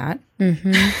to do that.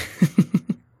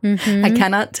 I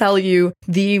cannot tell you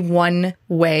the one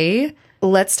way.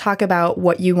 Let's talk about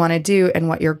what you want to do and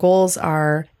what your goals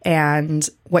are and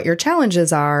what your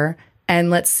challenges are. And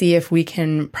let's see if we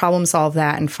can problem solve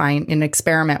that and find and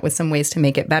experiment with some ways to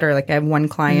make it better. Like I have one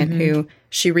client who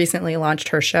she recently launched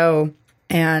her show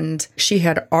and she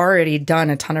had already done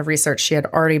a ton of research. She had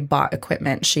already bought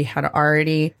equipment. She had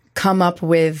already come up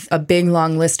with a big,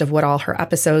 long list of what all her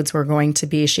episodes were going to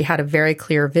be. She had a very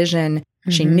clear vision.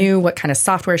 She knew what kind of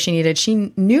software she needed.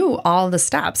 She knew all the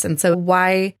steps. And so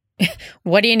why...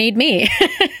 What do you need me?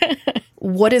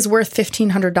 What is worth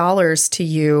 $1,500 to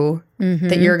you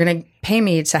that you're going to pay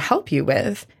me to help you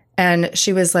with? And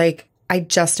she was like, I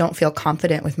just don't feel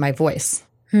confident with my voice.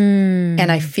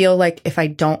 And I feel like if I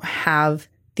don't have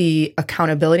the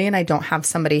accountability and I don't have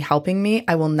somebody helping me,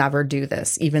 I will never do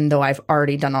this, even though I've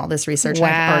already done all this research. Wow.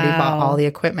 I've already bought all the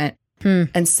equipment.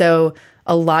 And so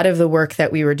a lot of the work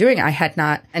that we were doing, I had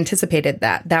not anticipated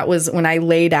that. That was when I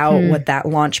laid out what that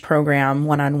launch program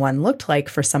one-on-one looked like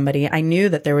for somebody. I knew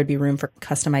that there would be room for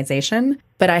customization,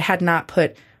 but I had not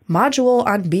put module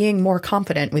on being more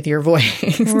confident with your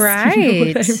voice. Right.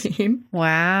 You know what I mean?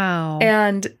 Wow.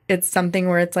 And it's something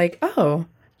where it's like, oh,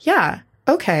 yeah,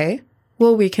 okay,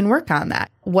 well, we can work on that.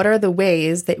 What are the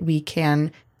ways that we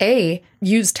can, A,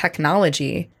 use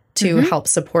technology to help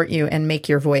support you and make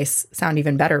your voice sound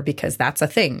even better, because that's a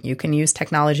thing. You can use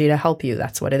technology to help you.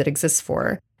 That's what it exists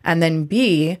for. And then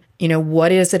B, you know,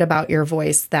 what is it about your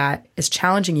voice that is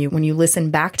challenging you? When you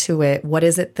listen back to it, what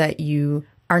is it that you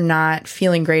are not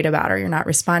feeling great about or you're not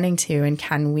responding to? And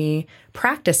can we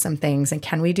practice some things? And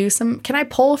can I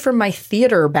pull from my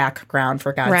theater background,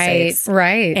 for God's sakes?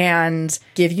 Right. And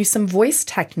give you some voice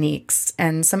techniques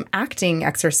and some acting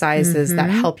exercises that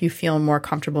help you feel more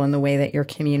comfortable in the way that you're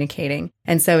communicating.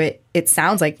 And so it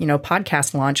sounds like, you know,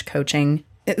 podcast launch coaching,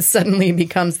 it suddenly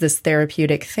becomes this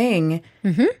therapeutic thing.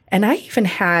 And I even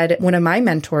had one of my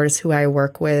mentors who I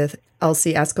work with,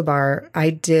 Elsie Escobar,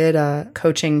 I did a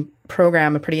coaching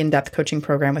program, a pretty in-depth coaching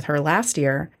program with her last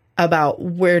year. about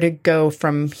where to go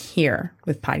from here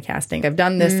with podcasting. I've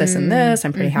done this, this, and this.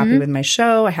 I'm pretty happy with my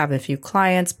show. I have a few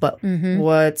clients, but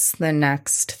what's the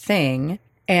next thing?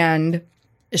 And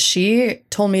she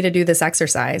told me to do this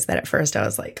exercise that at first I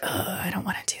was like, oh, I don't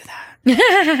want to do that.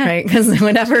 Right? Because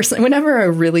whenever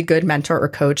a really good mentor or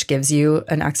coach gives you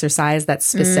an exercise that's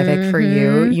specific for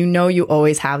you, you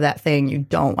always have that thing. You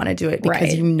don't want to do it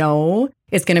because you know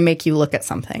it's going to make you look at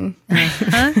something.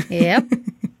 Yep.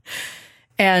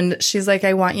 And she's like,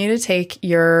 I want you to take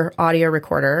your audio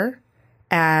recorder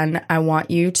and I want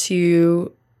you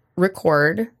to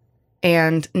record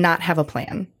and not have a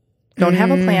plan. Don't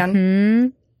have a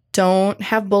plan. Don't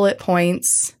have bullet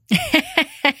points.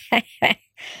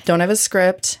 Don't have a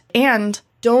script. And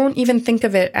don't even think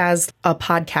of it as a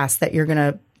podcast that you're going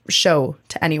to show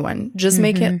to anyone. Just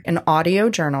make it an audio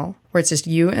journal where it's just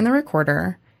you and the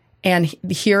recorder. And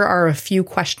here are a few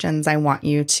questions I want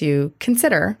you to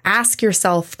consider. Ask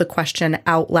yourself the question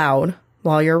out loud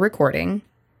while you're recording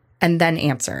and then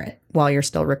answer it while you're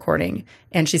still recording.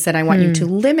 And she said, I want you to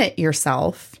limit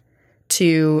yourself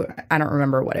to, I don't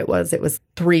remember what it was. It was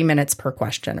 3 minutes per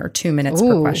question or 2 minutes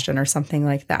per question or something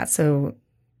like that. So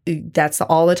that's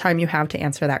all the time you have to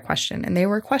answer that question. And they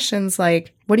were questions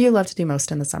like, what do you love to do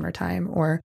most in the summertime?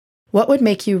 Or what would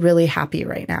make you really happy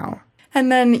right now? And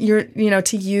then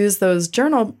to use those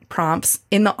journal prompts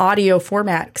in the audio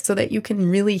format so that you can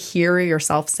really hear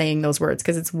yourself saying those words.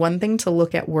 Because it's one thing to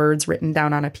look at words written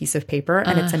down on a piece of paper,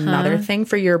 and it's another thing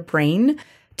for your brain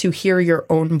to hear your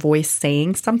own voice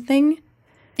saying something.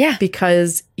 Yeah.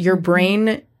 Because your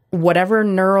brain, whatever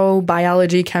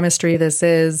neurobiology, chemistry this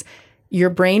is, your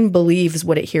brain believes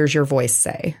what it hears your voice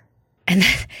say. And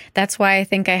that's why I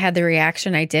think I had the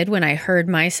reaction I did when I heard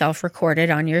myself recorded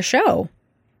on your show.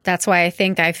 That's why I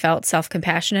think I felt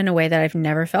self-compassion in a way that I've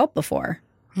never felt before.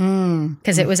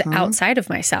 Because it was outside of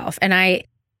myself. And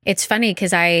it's funny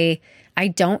because I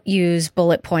don't use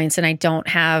bullet points and I don't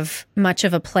have much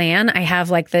of a plan. I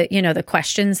have like the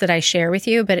questions that I share with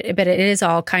you, but it is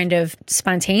all kind of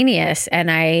spontaneous. And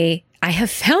I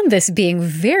have found this being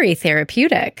very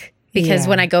therapeutic because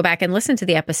when I go back and listen to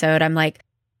the episode, I'm like,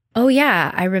 oh yeah,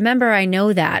 I remember I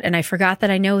know that. And I forgot that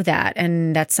I know that.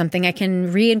 And that's something I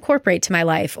can reincorporate to my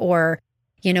life, or,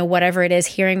 whatever it is,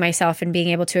 hearing myself and being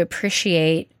able to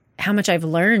appreciate how much I've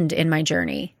learned in my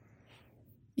journey.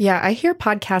 Yeah, I hear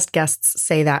podcast guests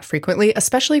say that frequently,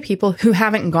 especially people who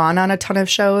haven't gone on a ton of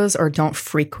shows or don't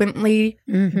frequently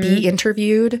be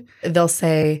interviewed. They'll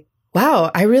say,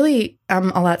 wow, I really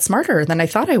am a lot smarter than I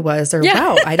thought I was, or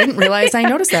wow, I didn't realize I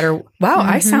noticed that, or wow,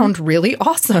 I sound really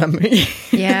awesome.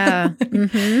 Yeah.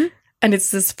 And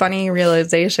it's this funny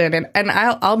realization. And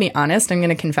I'll be honest, I'm going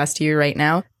to confess to you right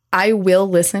now. I will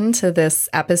listen to this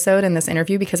episode and this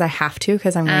interview because I have to,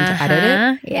 because I'm going to edit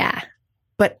it. Yeah.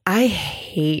 But I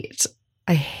hate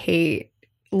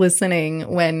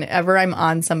listening whenever I'm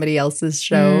on somebody else's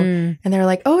show and they're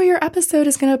like, oh, your episode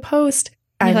is going to post.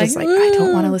 I'm just like, I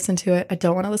don't want to listen to it. I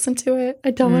don't want to listen to it. I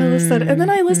don't want to listen. And then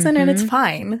I listen and it's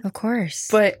fine. Of course.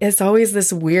 But it's always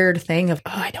this weird thing of,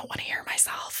 oh, I don't want to hear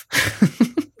myself.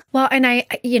 Well, and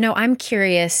I'm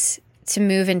curious to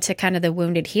move into kind of the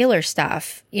wounded healer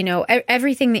stuff.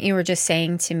 Everything that you were just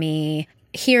saying to me,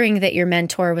 hearing that your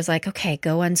mentor was like, okay,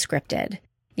 go unscripted.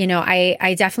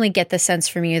 I definitely get the sense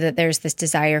from you that there's this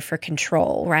desire for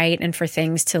control, right? And for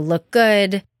things to look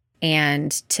good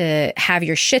and to have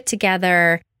your shit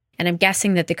together. And I'm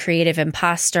guessing that the creative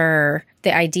imposter,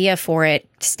 the idea for it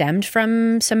stemmed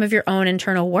from some of your own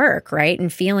internal work, right?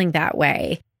 And feeling that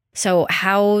way. So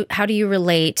how do you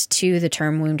relate to the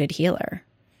term wounded healer?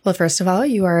 Well, first of all,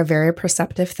 you are a very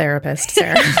perceptive therapist,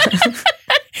 Sarah.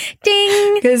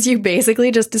 Ding! Because you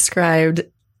basically just described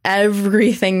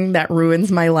everything that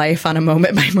ruins my life on a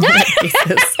moment-by-moment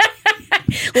basis.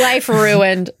 Life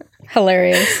ruined.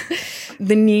 Hilarious.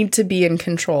 The need to be in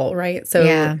control, right? So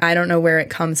yeah. I don't know where it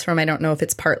comes from. I don't know if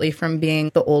it's partly from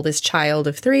being the oldest child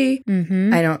of 3.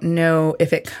 I don't know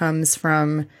if it comes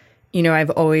from, I've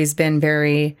always been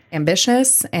very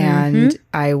ambitious and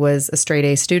I was a straight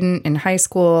A student in high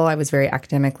school. I was very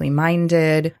academically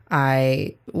minded.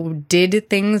 I did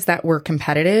things that were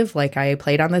competitive, like I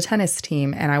played on the tennis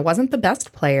team and I wasn't the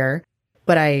best player,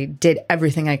 but I did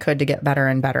everything I could to get better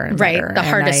and better and better. Right. The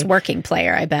hardest working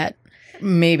player, I bet.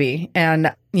 Maybe.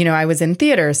 And, I was in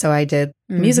theater, so I did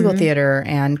musical theater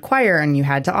and choir, and you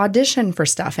had to audition for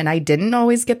stuff. And I didn't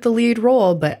always get the lead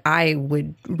role, but I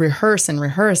would rehearse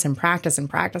and practice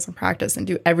and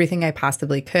do everything I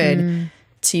possibly could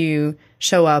to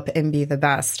show up and be the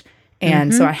best.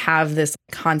 And so I have this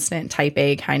constant type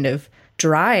A kind of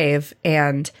drive.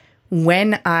 And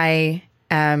when I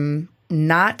am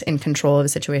not in control of a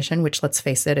situation, which let's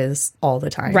face it is all the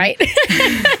time. Right.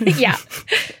 Yeah.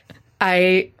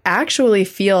 I actually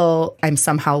feel I'm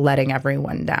somehow letting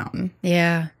everyone down.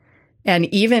 Yeah. And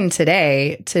even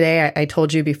today I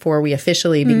told you before we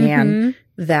officially began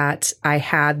that I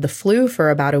had the flu for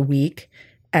about a week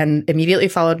and immediately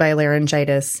followed by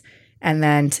laryngitis. And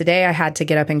then today I had to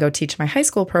get up and go teach my high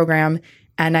school program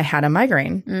and I had a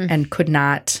migraine and could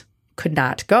not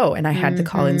go. And I had to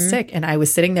call in sick. And I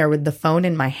was sitting there with the phone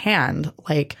in my hand,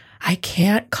 like, I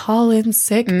can't call in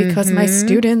sick because my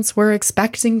students were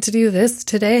expecting to do this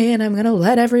today and I'm going to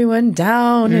let everyone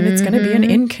down and it's going to be an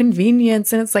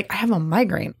inconvenience. And it's like, I have a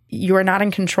migraine. You are not in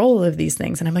control of these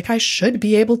things. And I'm like, I should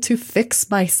be able to fix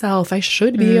myself. I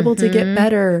should be able to get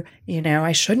better. You know,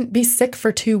 I shouldn't be sick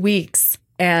for 2 weeks.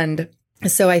 And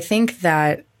so I think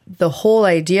that the whole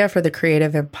idea for the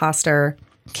Creative Imposter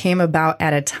came about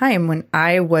at a time when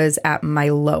I was at my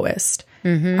lowest.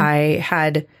 I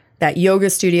had that yoga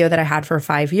studio that I had for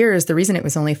 5 years. The reason it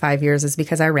was only 5 years is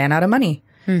because I ran out of money.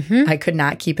 I could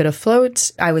not keep it afloat.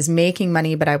 I was making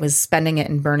money, but I was spending it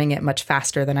and burning it much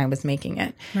faster than I was making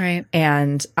it. Right.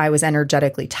 And I was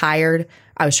energetically tired.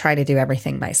 I was trying to do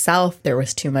everything myself. There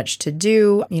was too much to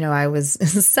do. You know, I was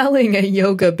selling a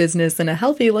yoga business and a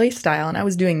healthy lifestyle, and I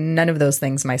was doing none of those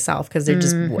things myself because there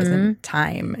just wasn't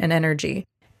time and energy.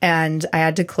 And I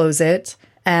had to close it.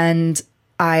 And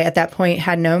I, at that point,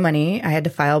 had no money. I had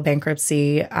to file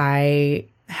bankruptcy. I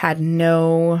had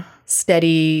no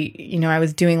steady, you know, I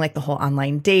was doing like the whole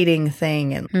online dating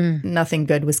thing and nothing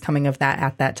good was coming of that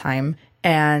at that time.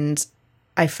 And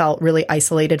I felt really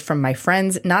isolated from my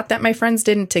friends. Not that my friends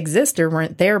didn't exist or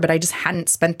weren't there, but I just hadn't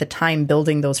spent the time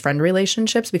building those friend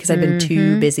relationships because I'd been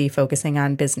too busy focusing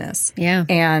on business. Yeah.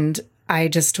 And I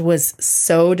just was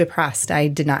so depressed. I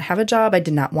did not have a job. I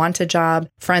did not want a job.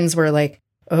 Friends were like,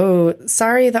 oh,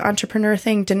 sorry, the entrepreneur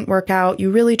thing didn't work out.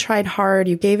 You really tried hard.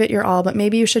 You gave it your all, but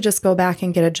maybe you should just go back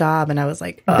and get a job. And I was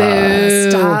like,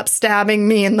 stop stabbing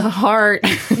me in the heart.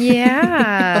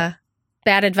 Yeah.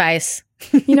 Bad advice.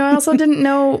 You know, I also didn't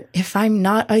know if I'm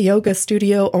not a yoga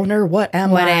studio owner, what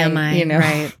am I? You know?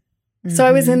 Right. So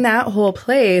I was in that whole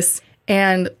place,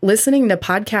 and listening to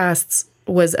podcasts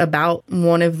was about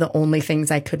one of the only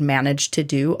things I could manage to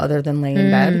do other than lay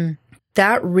in bed.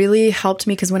 That really helped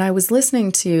me because when I was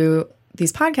listening to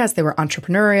these podcasts, they were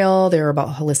entrepreneurial. They were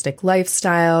about holistic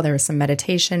lifestyle. There were some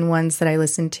meditation ones that I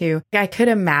listened to. I could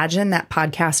imagine that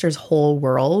podcasters' whole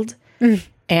world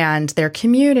and their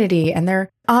community and their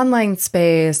online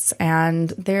space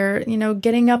and their, you know,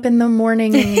 getting up in the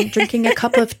morning and drinking a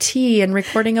cup of tea and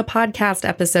recording a podcast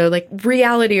episode, like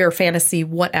reality or fantasy,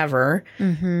 whatever.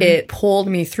 It pulled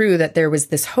me through that there was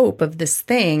this hope of this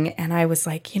thing. And I was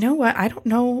like, you know what? I don't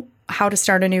know how to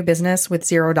start a new business with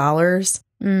 $0.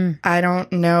 I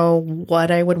don't know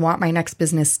what I would want my next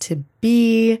business to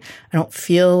be. I don't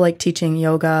feel like teaching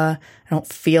yoga. I don't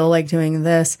feel like doing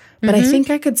this, but I think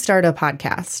I could start a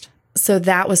podcast. So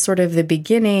that was sort of the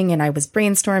beginning. And I was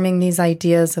brainstorming these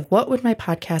ideas of what would my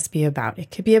podcast be about?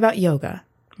 It could be about yoga.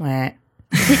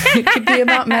 It could be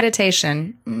about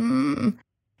meditation.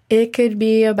 It could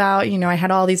be about, you know, I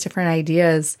had all these different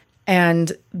ideas.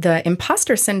 And the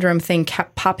imposter syndrome thing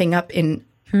kept popping up in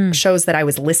shows that I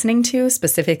was listening to,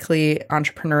 specifically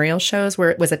entrepreneurial shows where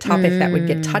it was a topic that would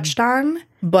get touched on,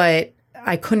 but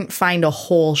I couldn't find a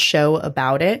whole show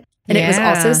about it. And it was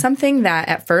also something that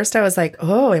at first I was like,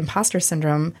 oh, imposter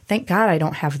syndrome. Thank God I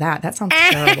don't have that. That sounds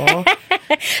terrible.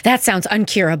 That sounds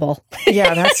uncurable.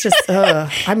 Yeah, that's just,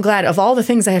 I'm glad of all the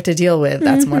things I have to deal with,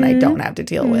 that's one I don't have to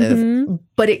deal with.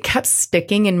 But it kept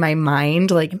sticking in my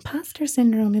mind, like imposter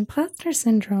syndrome, imposter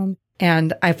syndrome.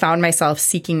 And I found myself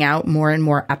seeking out more and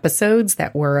more episodes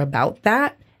that were about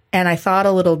that. And I thought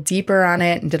a little deeper on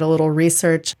it and did a little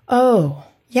research. Oh,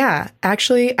 yeah,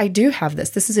 actually, I do have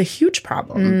this. This is a huge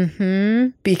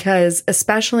problem because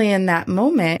especially in that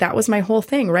moment, that was my whole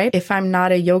thing, right? If I'm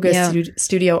not a yoga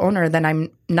studio owner, then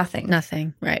I'm nothing.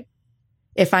 Nothing, right.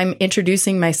 If I'm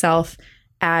introducing myself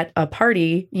at a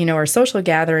party, you know, or social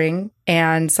gathering,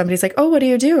 and somebody's like, oh, what do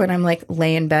you do? And I'm like,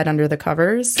 lay in bed under the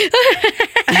covers.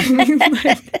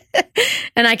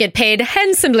 And I get paid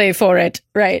handsomely for it,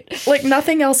 right? Like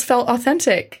nothing else felt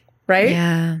authentic, right?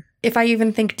 Yeah. If I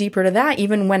even think deeper to that,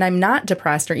 even when I'm not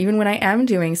depressed or even when I am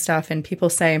doing stuff and people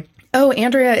say, oh,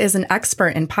 Andrea is an expert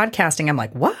in podcasting. I'm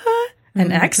like, what?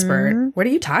 An expert? What are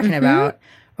you talking about?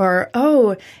 Or,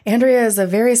 oh, Andrea is a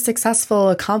very successful,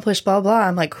 accomplished, blah, blah.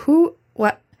 I'm like, who,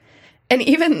 what? And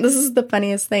even this is the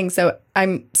funniest thing. So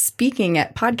I'm speaking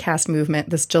at Podcast Movement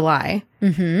this July.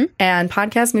 And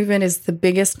Podcast Movement is the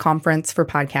biggest conference for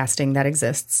podcasting that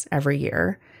exists every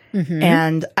year. Mm-hmm.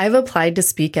 And I've applied to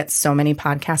speak at so many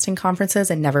podcasting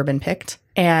conferences and never been picked.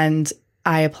 And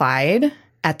I applied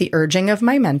at the urging of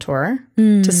my mentor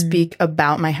to speak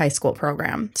about my high school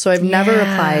program. So I've never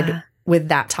applied with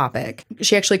that topic.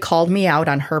 She actually called me out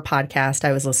on her podcast.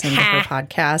 I was listening to her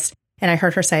podcast. And I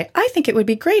heard her say, I think it would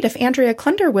be great if Andrea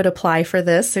Klunder would apply for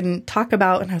this and talk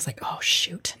about, and I was like, oh,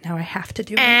 shoot, now I have to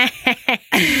do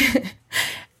it.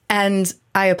 And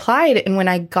I applied. And when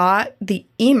I got the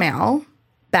email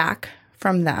back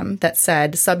from them that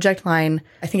said, subject line,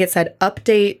 I think it said,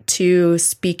 update to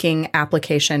speaking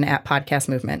application at Podcast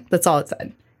Movement. That's all it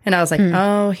said. And I was like,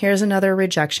 oh, here's another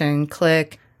rejection.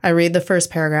 Click. I read the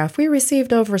first paragraph. We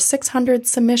received over 600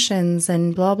 submissions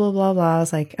and blah, blah, blah, blah. I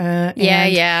was like,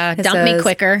 yeah. Dump me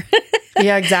quicker.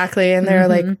 Yeah, exactly. And they're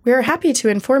like, we're happy to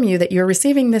inform you that you're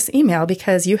receiving this email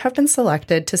because you have been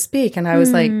selected to speak. And I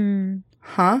was like,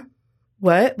 huh?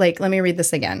 What? Like, let me read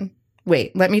this again.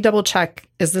 Wait, let me double check.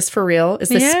 Is this for real? Is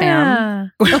this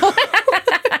spam?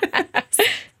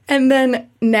 And then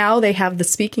now they have the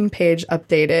speaking page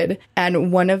updated.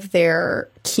 And one of their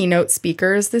keynote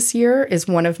speakers this year is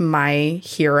one of my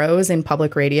heroes in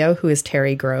public radio, who is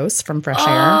Terry Gross from Fresh Air.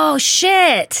 Oh,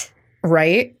 shit.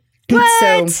 Right?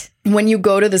 What? So when you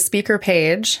go to the speaker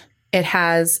page, it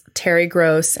has Terry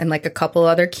Gross and like a couple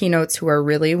other keynotes who are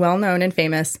really well known and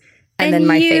famous. And then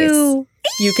my face.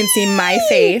 You can see my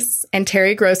face and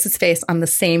Terry Gross's face on the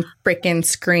same freaking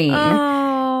screen.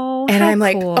 Oh, and I'm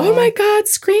like, cool. oh my God,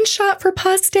 screenshot for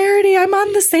posterity. I'm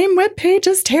on the same webpage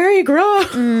as Terry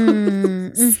Gross.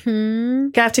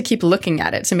 You have to keep looking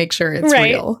at it to make sure it's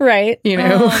real. Right. You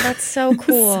know? Oh, that's so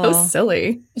cool. So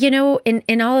silly. You know,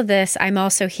 in all of this, I'm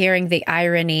also hearing the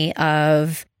irony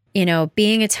of, you know,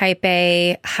 being a type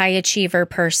A high achiever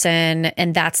person,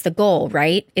 and that's the goal,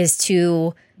 right? Is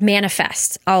to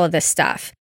manifest all of this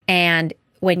stuff. And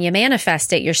when you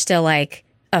manifest it, you're still like,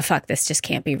 oh, fuck, this just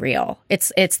can't be real.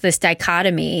 It's this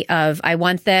dichotomy of I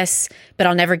want this, but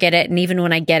I'll never get it. And even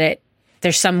when I get it,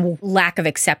 there's some lack of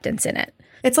acceptance in it.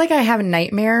 It's like I have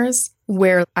nightmares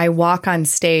where I walk on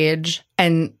stage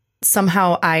and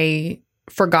somehow I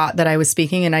forgot that I was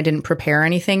speaking and I didn't prepare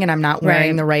anything and I'm not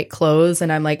wearing the right clothes.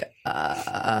 And I'm like,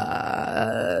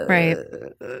 Right.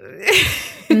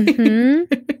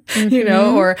 You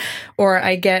know, or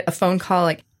I get a phone call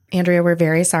like, Andrea, we're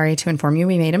very sorry to inform you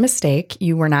we made a mistake.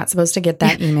 You were not supposed to get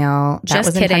that email. That Just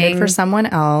was kidding. intended for someone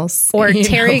else. Or you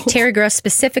Terry know? Gross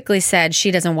specifically said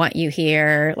she doesn't want you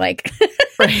here. Like,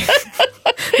 Right.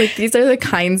 Like these are the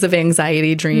kinds of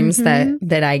anxiety dreams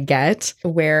that I get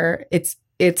where it's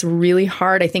really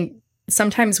hard. I think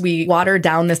sometimes we water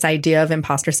down this idea of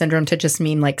imposter syndrome to just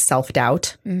mean like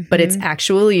self-doubt, but it's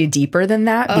actually deeper than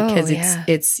that because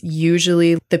it's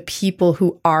usually the people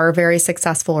who are very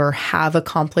successful or have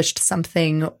accomplished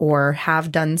something or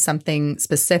have done something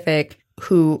specific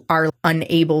who are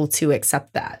unable to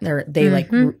accept that. They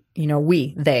like, you know,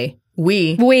 we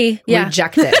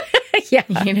reject it. Yeah.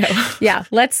 You know? Yeah.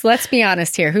 Let's be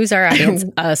honest here. Who's our audience?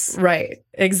 Us. Right.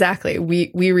 Exactly.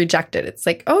 We reject it. It's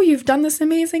like, oh, you've done this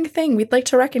amazing thing. We'd like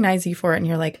to recognize you for it. And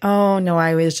you're like, oh, no,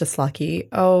 I was just lucky.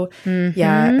 Oh,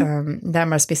 yeah, that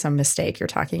must be some mistake. You're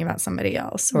talking about somebody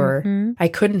else. Or I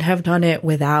couldn't have done it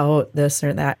without this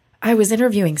or that. I was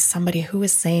interviewing somebody who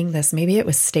was saying this. Maybe it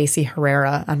was Stacey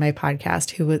Herrera on my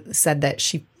podcast who said that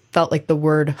she felt like the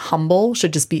word humble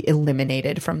should just be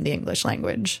eliminated from the English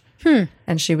language.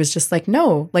 And she was just like,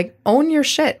 no, like own your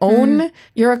shit, own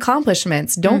your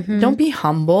accomplishments. Don't be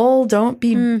humble. Don't be,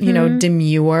 you know,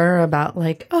 demure about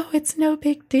like, oh, it's no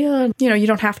big deal. You know, you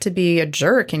don't have to be a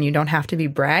jerk and you don't have to be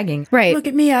bragging. Right. Look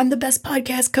at me. I'm the best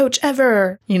podcast coach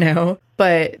ever, you know,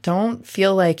 but don't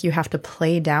feel like you have to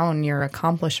play down your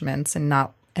accomplishments and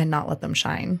not let them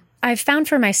shine. I've found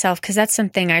for myself, because that's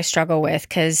something I struggle with,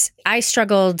 because I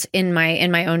struggled in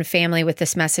my own family with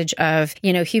this message of,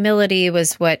 you know, humility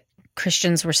was what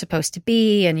Christians were supposed to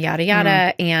be and yada,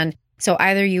 yada. And so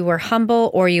either you were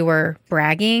humble or you were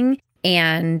bragging.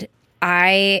 And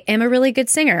I am a really good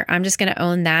singer. I'm just going to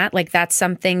own that. Like that's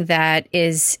something that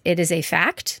is a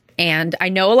fact. And I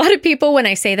know a lot of people, when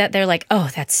I say that, they're like, oh,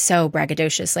 that's so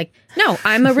braggadocious. Like, no,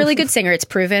 I'm a really good singer. It's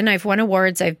proven. I've won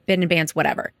awards. I've been in bands,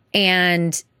 whatever.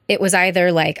 And it was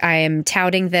either like I am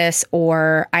touting this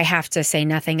or I have to say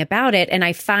nothing about it. And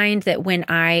I find that when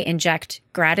I inject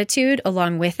gratitude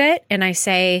along with it and I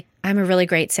say, I'm a really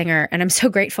great singer and I'm so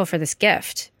grateful for this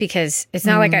gift, because it's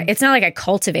not like I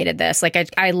cultivated this. Like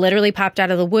I literally popped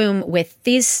out of the womb with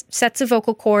these sets of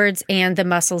vocal cords and the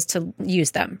muscles to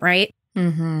use them. Right.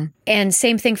 And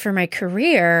same thing for my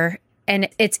career. And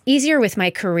it's easier with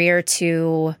my career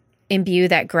to imbue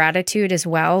that gratitude as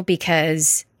well,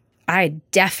 because I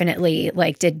definitely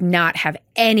did not have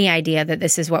any idea that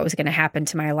this is what was going to happen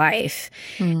to my life.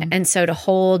 And so to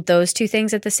hold those two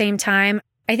things at the same time,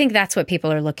 I think that's what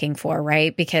people are looking for,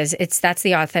 right? Because that's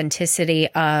the authenticity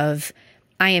of,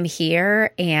 I am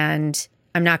here and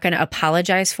I'm not going to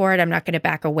apologize for it. I'm not going to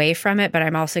back away from it, but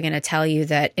I'm also going to tell you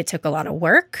that it took a lot of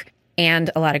work and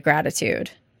a lot of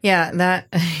gratitude. Yeah, that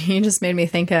you just made me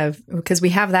think of, because we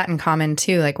have that in common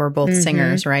too. Like we're both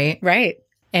singers, right? Right.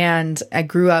 And I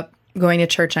grew up going to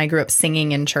church and I grew up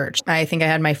singing in church. I think I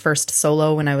had my first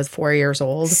solo when I was 4 years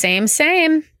old. Same.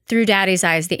 Through Daddy's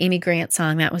Eyes, the Amy Grant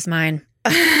song, that was mine.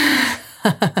 I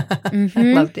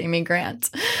loved Amy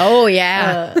Grant. Oh,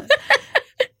 yeah.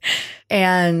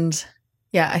 And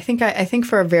yeah, I think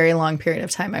for a very long period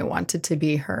of time, I wanted to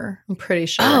be her. I'm pretty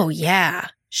sure. Oh, yeah.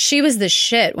 She was the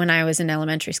shit when I was in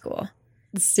elementary school.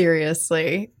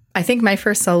 Seriously. I think my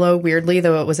first solo, weirdly,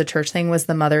 though it was a church thing, was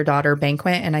the Mother-Daughter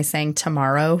Banquet, and I sang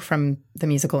Tomorrow from the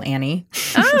musical Annie.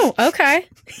 Oh, okay.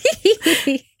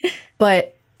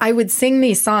 But I would sing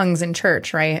these songs in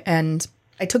church, right? And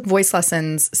I took voice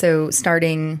lessons, so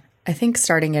starting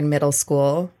in middle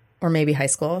school, or maybe high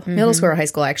school. Middle school or high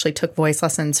school, I actually took voice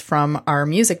lessons from our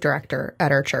music director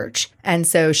at our church. And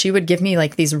so she would give me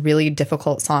these really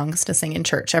difficult songs to sing in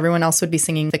church. Everyone else would be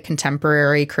singing the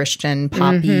contemporary Christian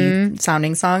poppy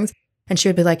sounding songs. And she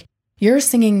would be like, you're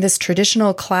singing this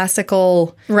traditional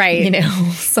classical, right?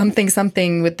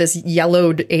 Something with this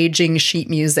yellowed aging sheet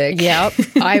music. Yep.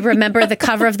 I remember the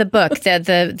cover of the book,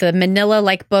 the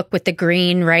manila-like book with the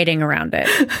green writing around it.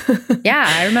 Yeah,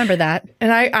 I remember that.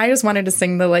 And I just wanted to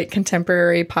sing the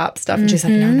contemporary pop stuff. And she's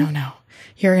like, no,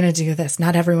 you're going to do this.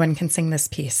 Not everyone can sing this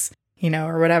piece,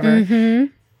 or whatever.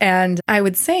 And I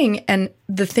would sing, and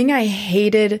the thing I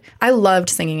hated, I loved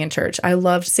singing in church. I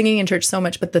loved singing in church so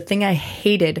much, but the thing I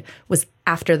hated was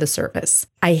after the service.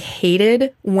 I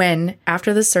hated when,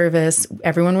 after the service,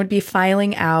 everyone would be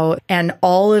filing out, and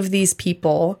all of these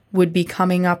people would be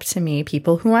coming up to me,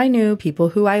 people who I knew, people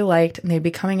who I liked, and they'd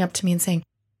be coming up to me and saying,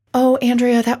 oh,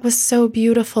 Andrea, that was so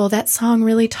beautiful. That song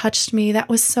really touched me. That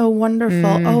was so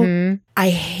wonderful. Oh, I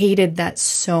hated that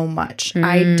so much.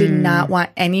 I did not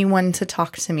want anyone to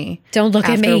talk to me. Don't look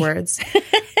afterwards. At me.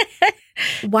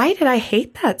 Why did I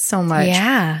hate that so much?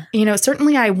 Yeah.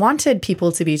 Certainly I wanted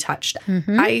people to be touched.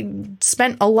 I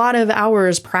spent a lot of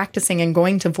hours practicing and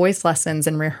going to voice lessons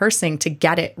and rehearsing to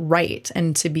get it right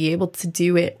and to be able to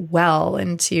do it well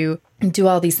and to do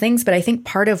all these things. But I think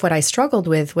part of what I struggled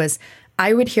with was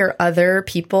I would hear other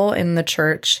people in the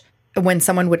church, when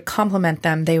someone would compliment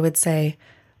them, they would say,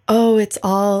 oh, it's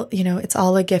all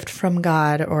a gift from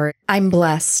God, or I'm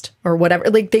blessed, or whatever.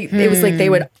 It was like they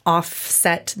would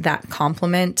offset that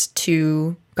compliment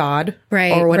to God,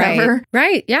 right, or whatever.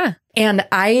 Right, yeah. And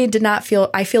I feel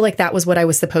like that was what I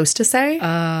was supposed to say.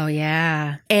 Oh,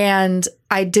 yeah. And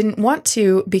I didn't want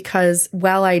to, because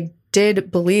while I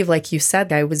did believe, like you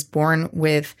said, I was born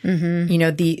with,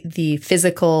 the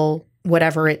physical,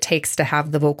 whatever it takes to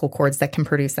have the vocal cords that can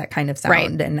produce that kind of sound.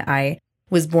 Right. And I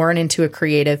was born into a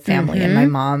creative family, and my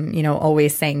mom,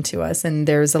 always sang to us. And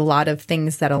there's a lot of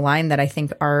things that align that I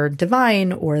think are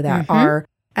divine, or that are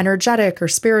energetic or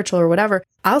spiritual or whatever.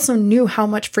 I also knew how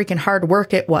much freaking hard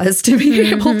work it was to be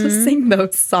able to sing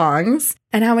those songs,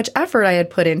 and how much effort I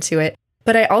had put into it.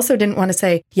 But I also didn't want to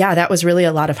say, yeah, that was really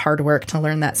a lot of hard work to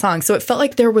learn that song. So it felt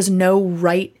like there was no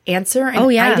right answer.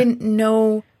 And I didn't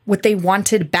know what they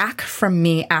wanted back from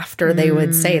me after they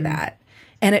would say that.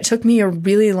 And it took me a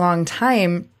really long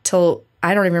time till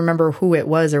I don't even remember who it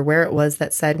was or where it was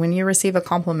that said, when you receive a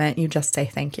compliment, you just say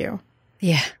thank you.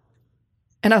 Yeah.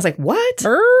 And I was like, what?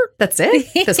 That's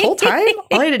it? This whole time?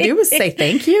 All I had to do was say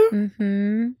thank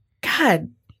you? God.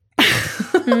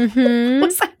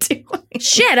 What's I doing?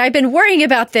 Shit, I've been worrying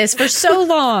about this for so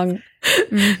long.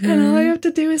 And all I have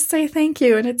to do is say thank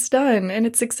you, and it's done, and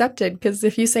it's accepted. Because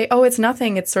if you say, oh, it's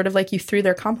nothing, it's sort of like you threw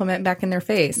their compliment back in their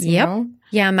face. You know?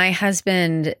 Yeah, my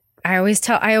husband, I always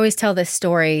tell this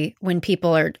story when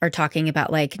people are talking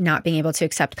about not being able to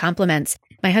accept compliments.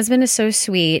 My husband is so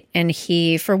sweet, and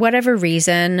he, for whatever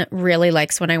reason, really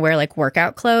likes when I wear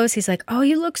workout clothes. He's like, oh,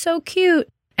 you look so cute.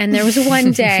 And there was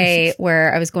one day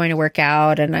where I was going to work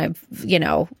out, and I've,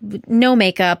 no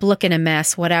makeup, looking a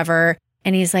mess, whatever.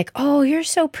 And he's like, oh, you're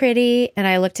so pretty. And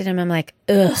I looked at him, I'm like,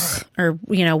 ugh, or,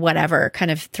 whatever,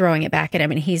 kind of throwing it back at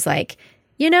him. And he's like,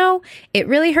 it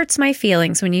really hurts my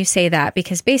feelings when you say that,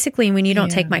 because basically when you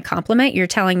don't take my compliment, you're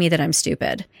telling me that I'm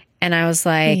stupid. And I was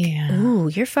like, ooh,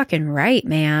 you're fucking right,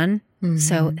 man.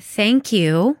 So thank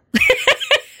you.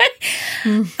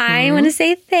 I want to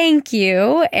say thank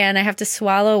you. And I have to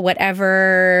swallow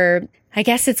whatever I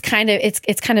guess it's kind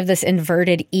of this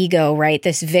inverted ego, right?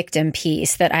 This victim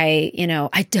piece that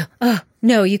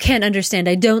no, you can't understand.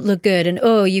 I don't look good. And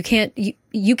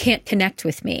you can't connect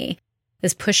with me.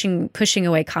 This pushing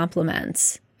away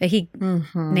compliments. He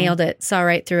nailed it, saw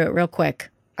right through it real quick.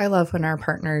 I love when our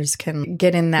partners can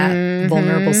get in that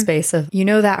vulnerable space of,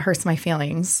 that hurts my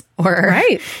feelings. Or,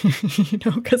 right.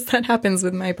 Because that happens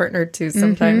with my partner too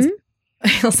sometimes.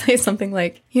 He'll say something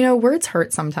like, words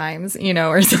hurt sometimes,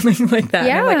 or something like that.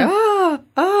 Yeah. And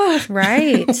I'm like,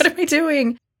 right. What am I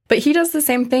doing? But he does the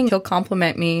same thing. He'll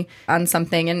compliment me on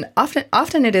something. And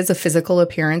often it is a physical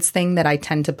appearance thing that I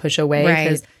tend to push away.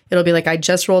 Because it'll be like, I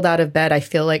just rolled out of bed. I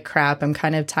feel like crap. I'm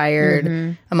kind of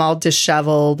tired. I'm all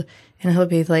disheveled. And he'll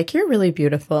be like, you're really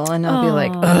beautiful. And I'll be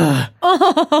like, ugh.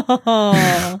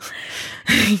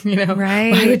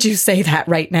 Right. Why would you say that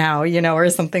right now? Or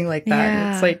something like that. Yeah.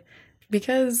 And it's like,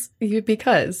 because.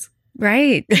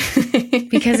 Right.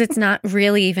 Because it's not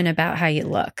really even about how you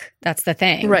look. That's the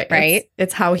thing. Right.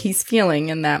 It's how he's feeling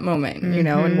in that moment,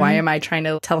 and why am I trying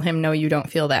to tell him, no, you don't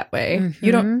feel that way.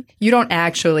 You don't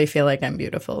actually feel like I'm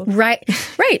beautiful. Right.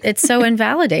 It's so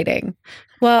invalidating.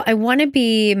 Well, I want to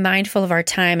be mindful of our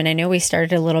time, and I know we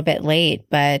started a little bit late,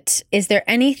 but is there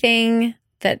anything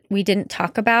that we didn't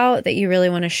talk about that you really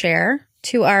want to share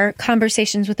to our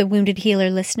Conversations with a Wounded Healer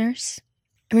listeners?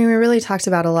 I mean, we really talked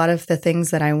about a lot of the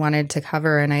things that I wanted to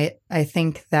cover, and I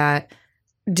think that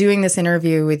doing this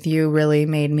interview with you really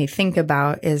made me think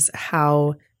about is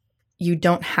how you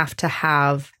don't have to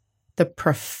have the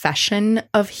profession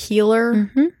of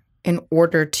healer in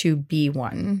order to be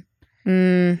one.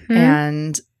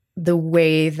 And the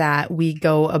way that we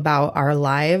go about our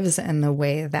lives and the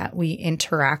way that we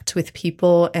interact with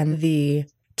people and the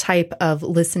type of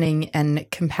listening and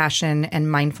compassion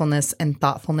and mindfulness and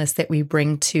thoughtfulness that we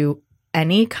bring to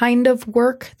any kind of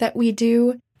work that we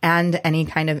do and any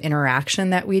kind of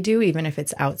interaction that we do, even if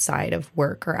it's outside of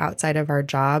work or outside of our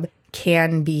job,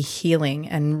 can be healing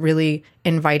and really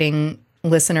inviting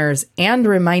listeners and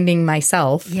reminding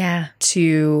myself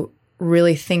to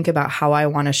really think about how I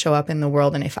want to show up in the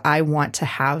world. And if I want to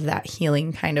have that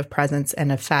healing kind of presence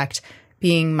and effect,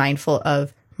 being mindful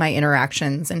of my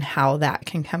interactions and how that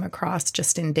can come across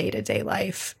just in day-to-day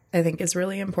life, I think is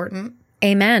really important.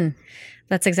 Amen.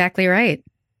 That's exactly right.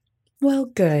 Well,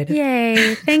 good.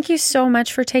 Yay. Thank you so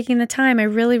much for taking the time. I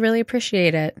really, really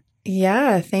appreciate it.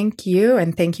 Yeah, thank you.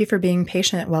 And thank you for being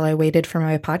patient while I waited for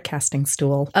my podcasting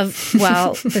stool.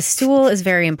 Well, the stool is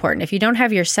very important. If you don't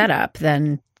have your setup,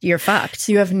 then you're fucked.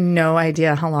 You have no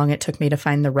idea how long it took me to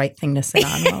find the right thing to sit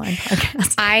on while I'm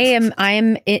podcasting. I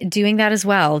am doing that as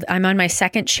well. I'm on my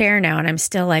second chair now, and I'm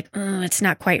still like, it's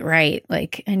not quite right.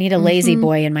 Like, I need a lazy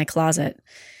boy in my closet.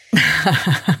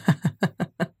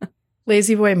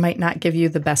 Lazy boy might not give you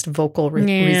the best vocal result,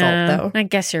 though. I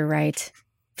guess you're right.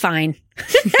 Fine.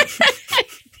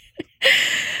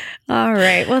 All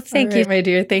right. Well, thank you, my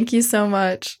dear. Thank you so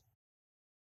much.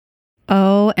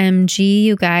 OMG,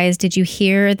 you guys, did you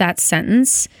hear that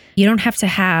sentence? You don't have to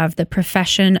have the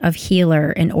profession of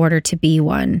healer in order to be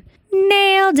one.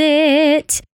 Nailed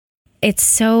it. It's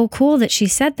so cool that she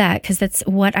said that, because that's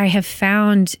what I have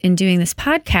found in doing this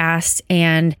podcast.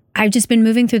 And I've just been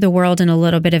moving through the world in a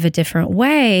little bit of a different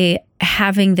way,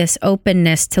 having this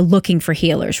openness to looking for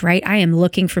healers, right? I am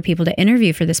looking for people to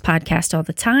interview for this podcast all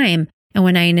the time. And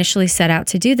when I initially set out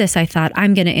to do this, I thought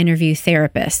I'm going to interview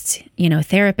therapists,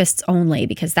 therapists only,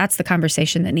 because that's the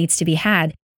conversation that needs to be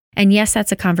had. And yes,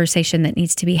 that's a conversation that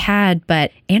needs to be had,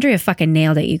 but Andrea fucking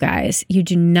nailed it, you guys. You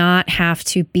do not have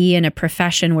to be in a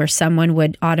profession where someone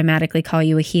would automatically call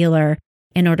you a healer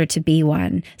in order to be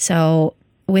one. So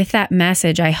with that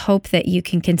message, I hope that you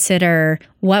can consider,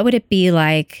 what would it be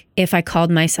like if I called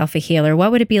myself a healer?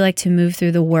 What would it be like to move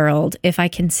through the world if I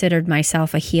considered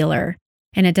myself a healer?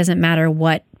 And it doesn't matter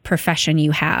what profession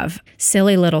you have.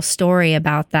 Silly little story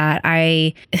about that.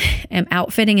 I am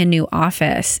outfitting a new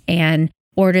office and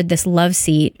ordered this love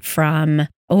seat from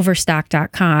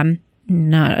Overstock.com,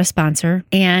 not a sponsor.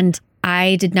 And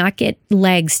I did not get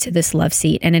legs to this love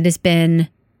seat. And it has been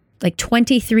like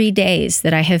 23 days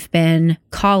that I have been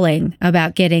calling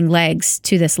about getting legs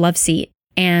to this love seat.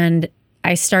 And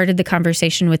I started the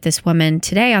conversation with this woman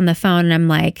today on the phone. And I'm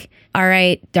like, all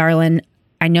right, darling,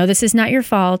 I know this is not your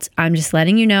fault. I'm just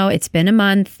letting you know it's been a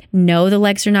month. No, the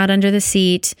legs are not under the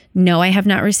seat. No, I have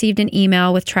not received an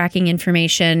email with tracking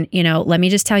information. Let me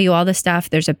just tell you all the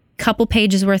stuff. There's a couple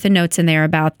pages worth of notes in there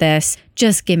about this.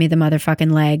 Just give me the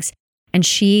motherfucking legs. And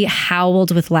she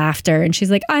howled with laughter. And she's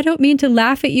like, I don't mean to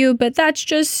laugh at you, but that's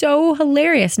just so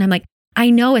hilarious. And I'm like, I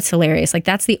know it's hilarious. Like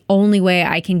that's the only way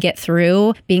I can get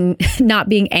through not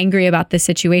being angry about this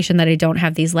situation that I don't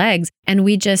have these legs. And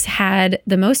we just had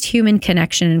the most human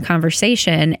connection and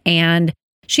conversation. And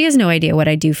she has no idea what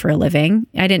I do for a living.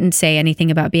 I didn't say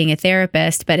anything about being a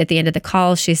therapist, but at the end of the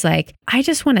call, she's like, I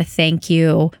just want to thank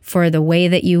you for the way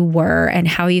that you were and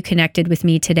how you connected with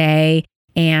me today.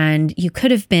 And you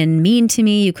could have been mean to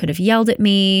me. You could have yelled at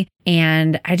me.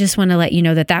 And I just want to let you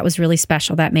know that that was really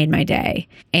special. That made my day.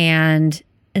 And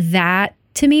that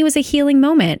to me was a healing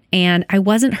moment. And I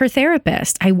wasn't her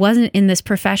therapist. I wasn't in this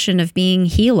profession of being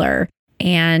healer.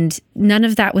 And none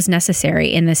of that was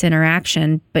necessary in this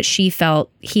interaction, but she felt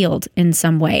healed in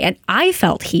some way. And I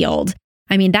felt healed.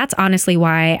 I mean, that's honestly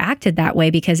why I acted that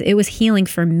way, because it was healing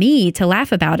for me to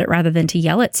laugh about it rather than to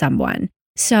yell at someone.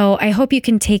 So I hope you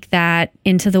can take that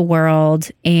into the world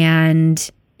and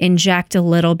inject a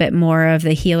little bit more of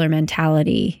the healer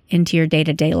mentality into your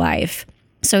day-to-day life.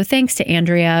 So thanks to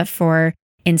Andrea for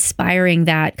inspiring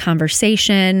that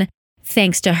conversation.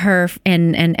 Thanks to her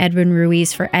and Edwin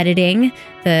Ruiz for editing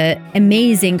the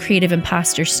amazing Creative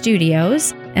Imposter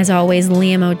Studios. As always,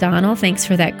 Liam O'Donnell, thanks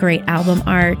for that great album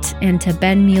art. And to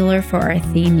Ben Mueller for our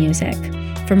theme music.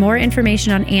 For more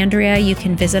information on Andrea, you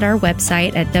can visit our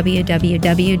website at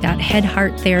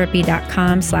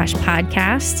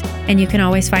www.headhearttherapy.com/podcast. And you can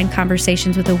always find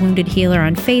Conversations with a Wounded Healer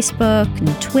on Facebook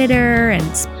and Twitter and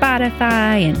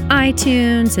Spotify and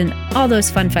iTunes and all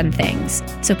those fun things.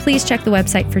 So please check the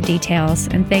website for details.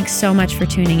 And thanks so much for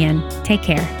tuning in. Take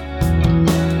care.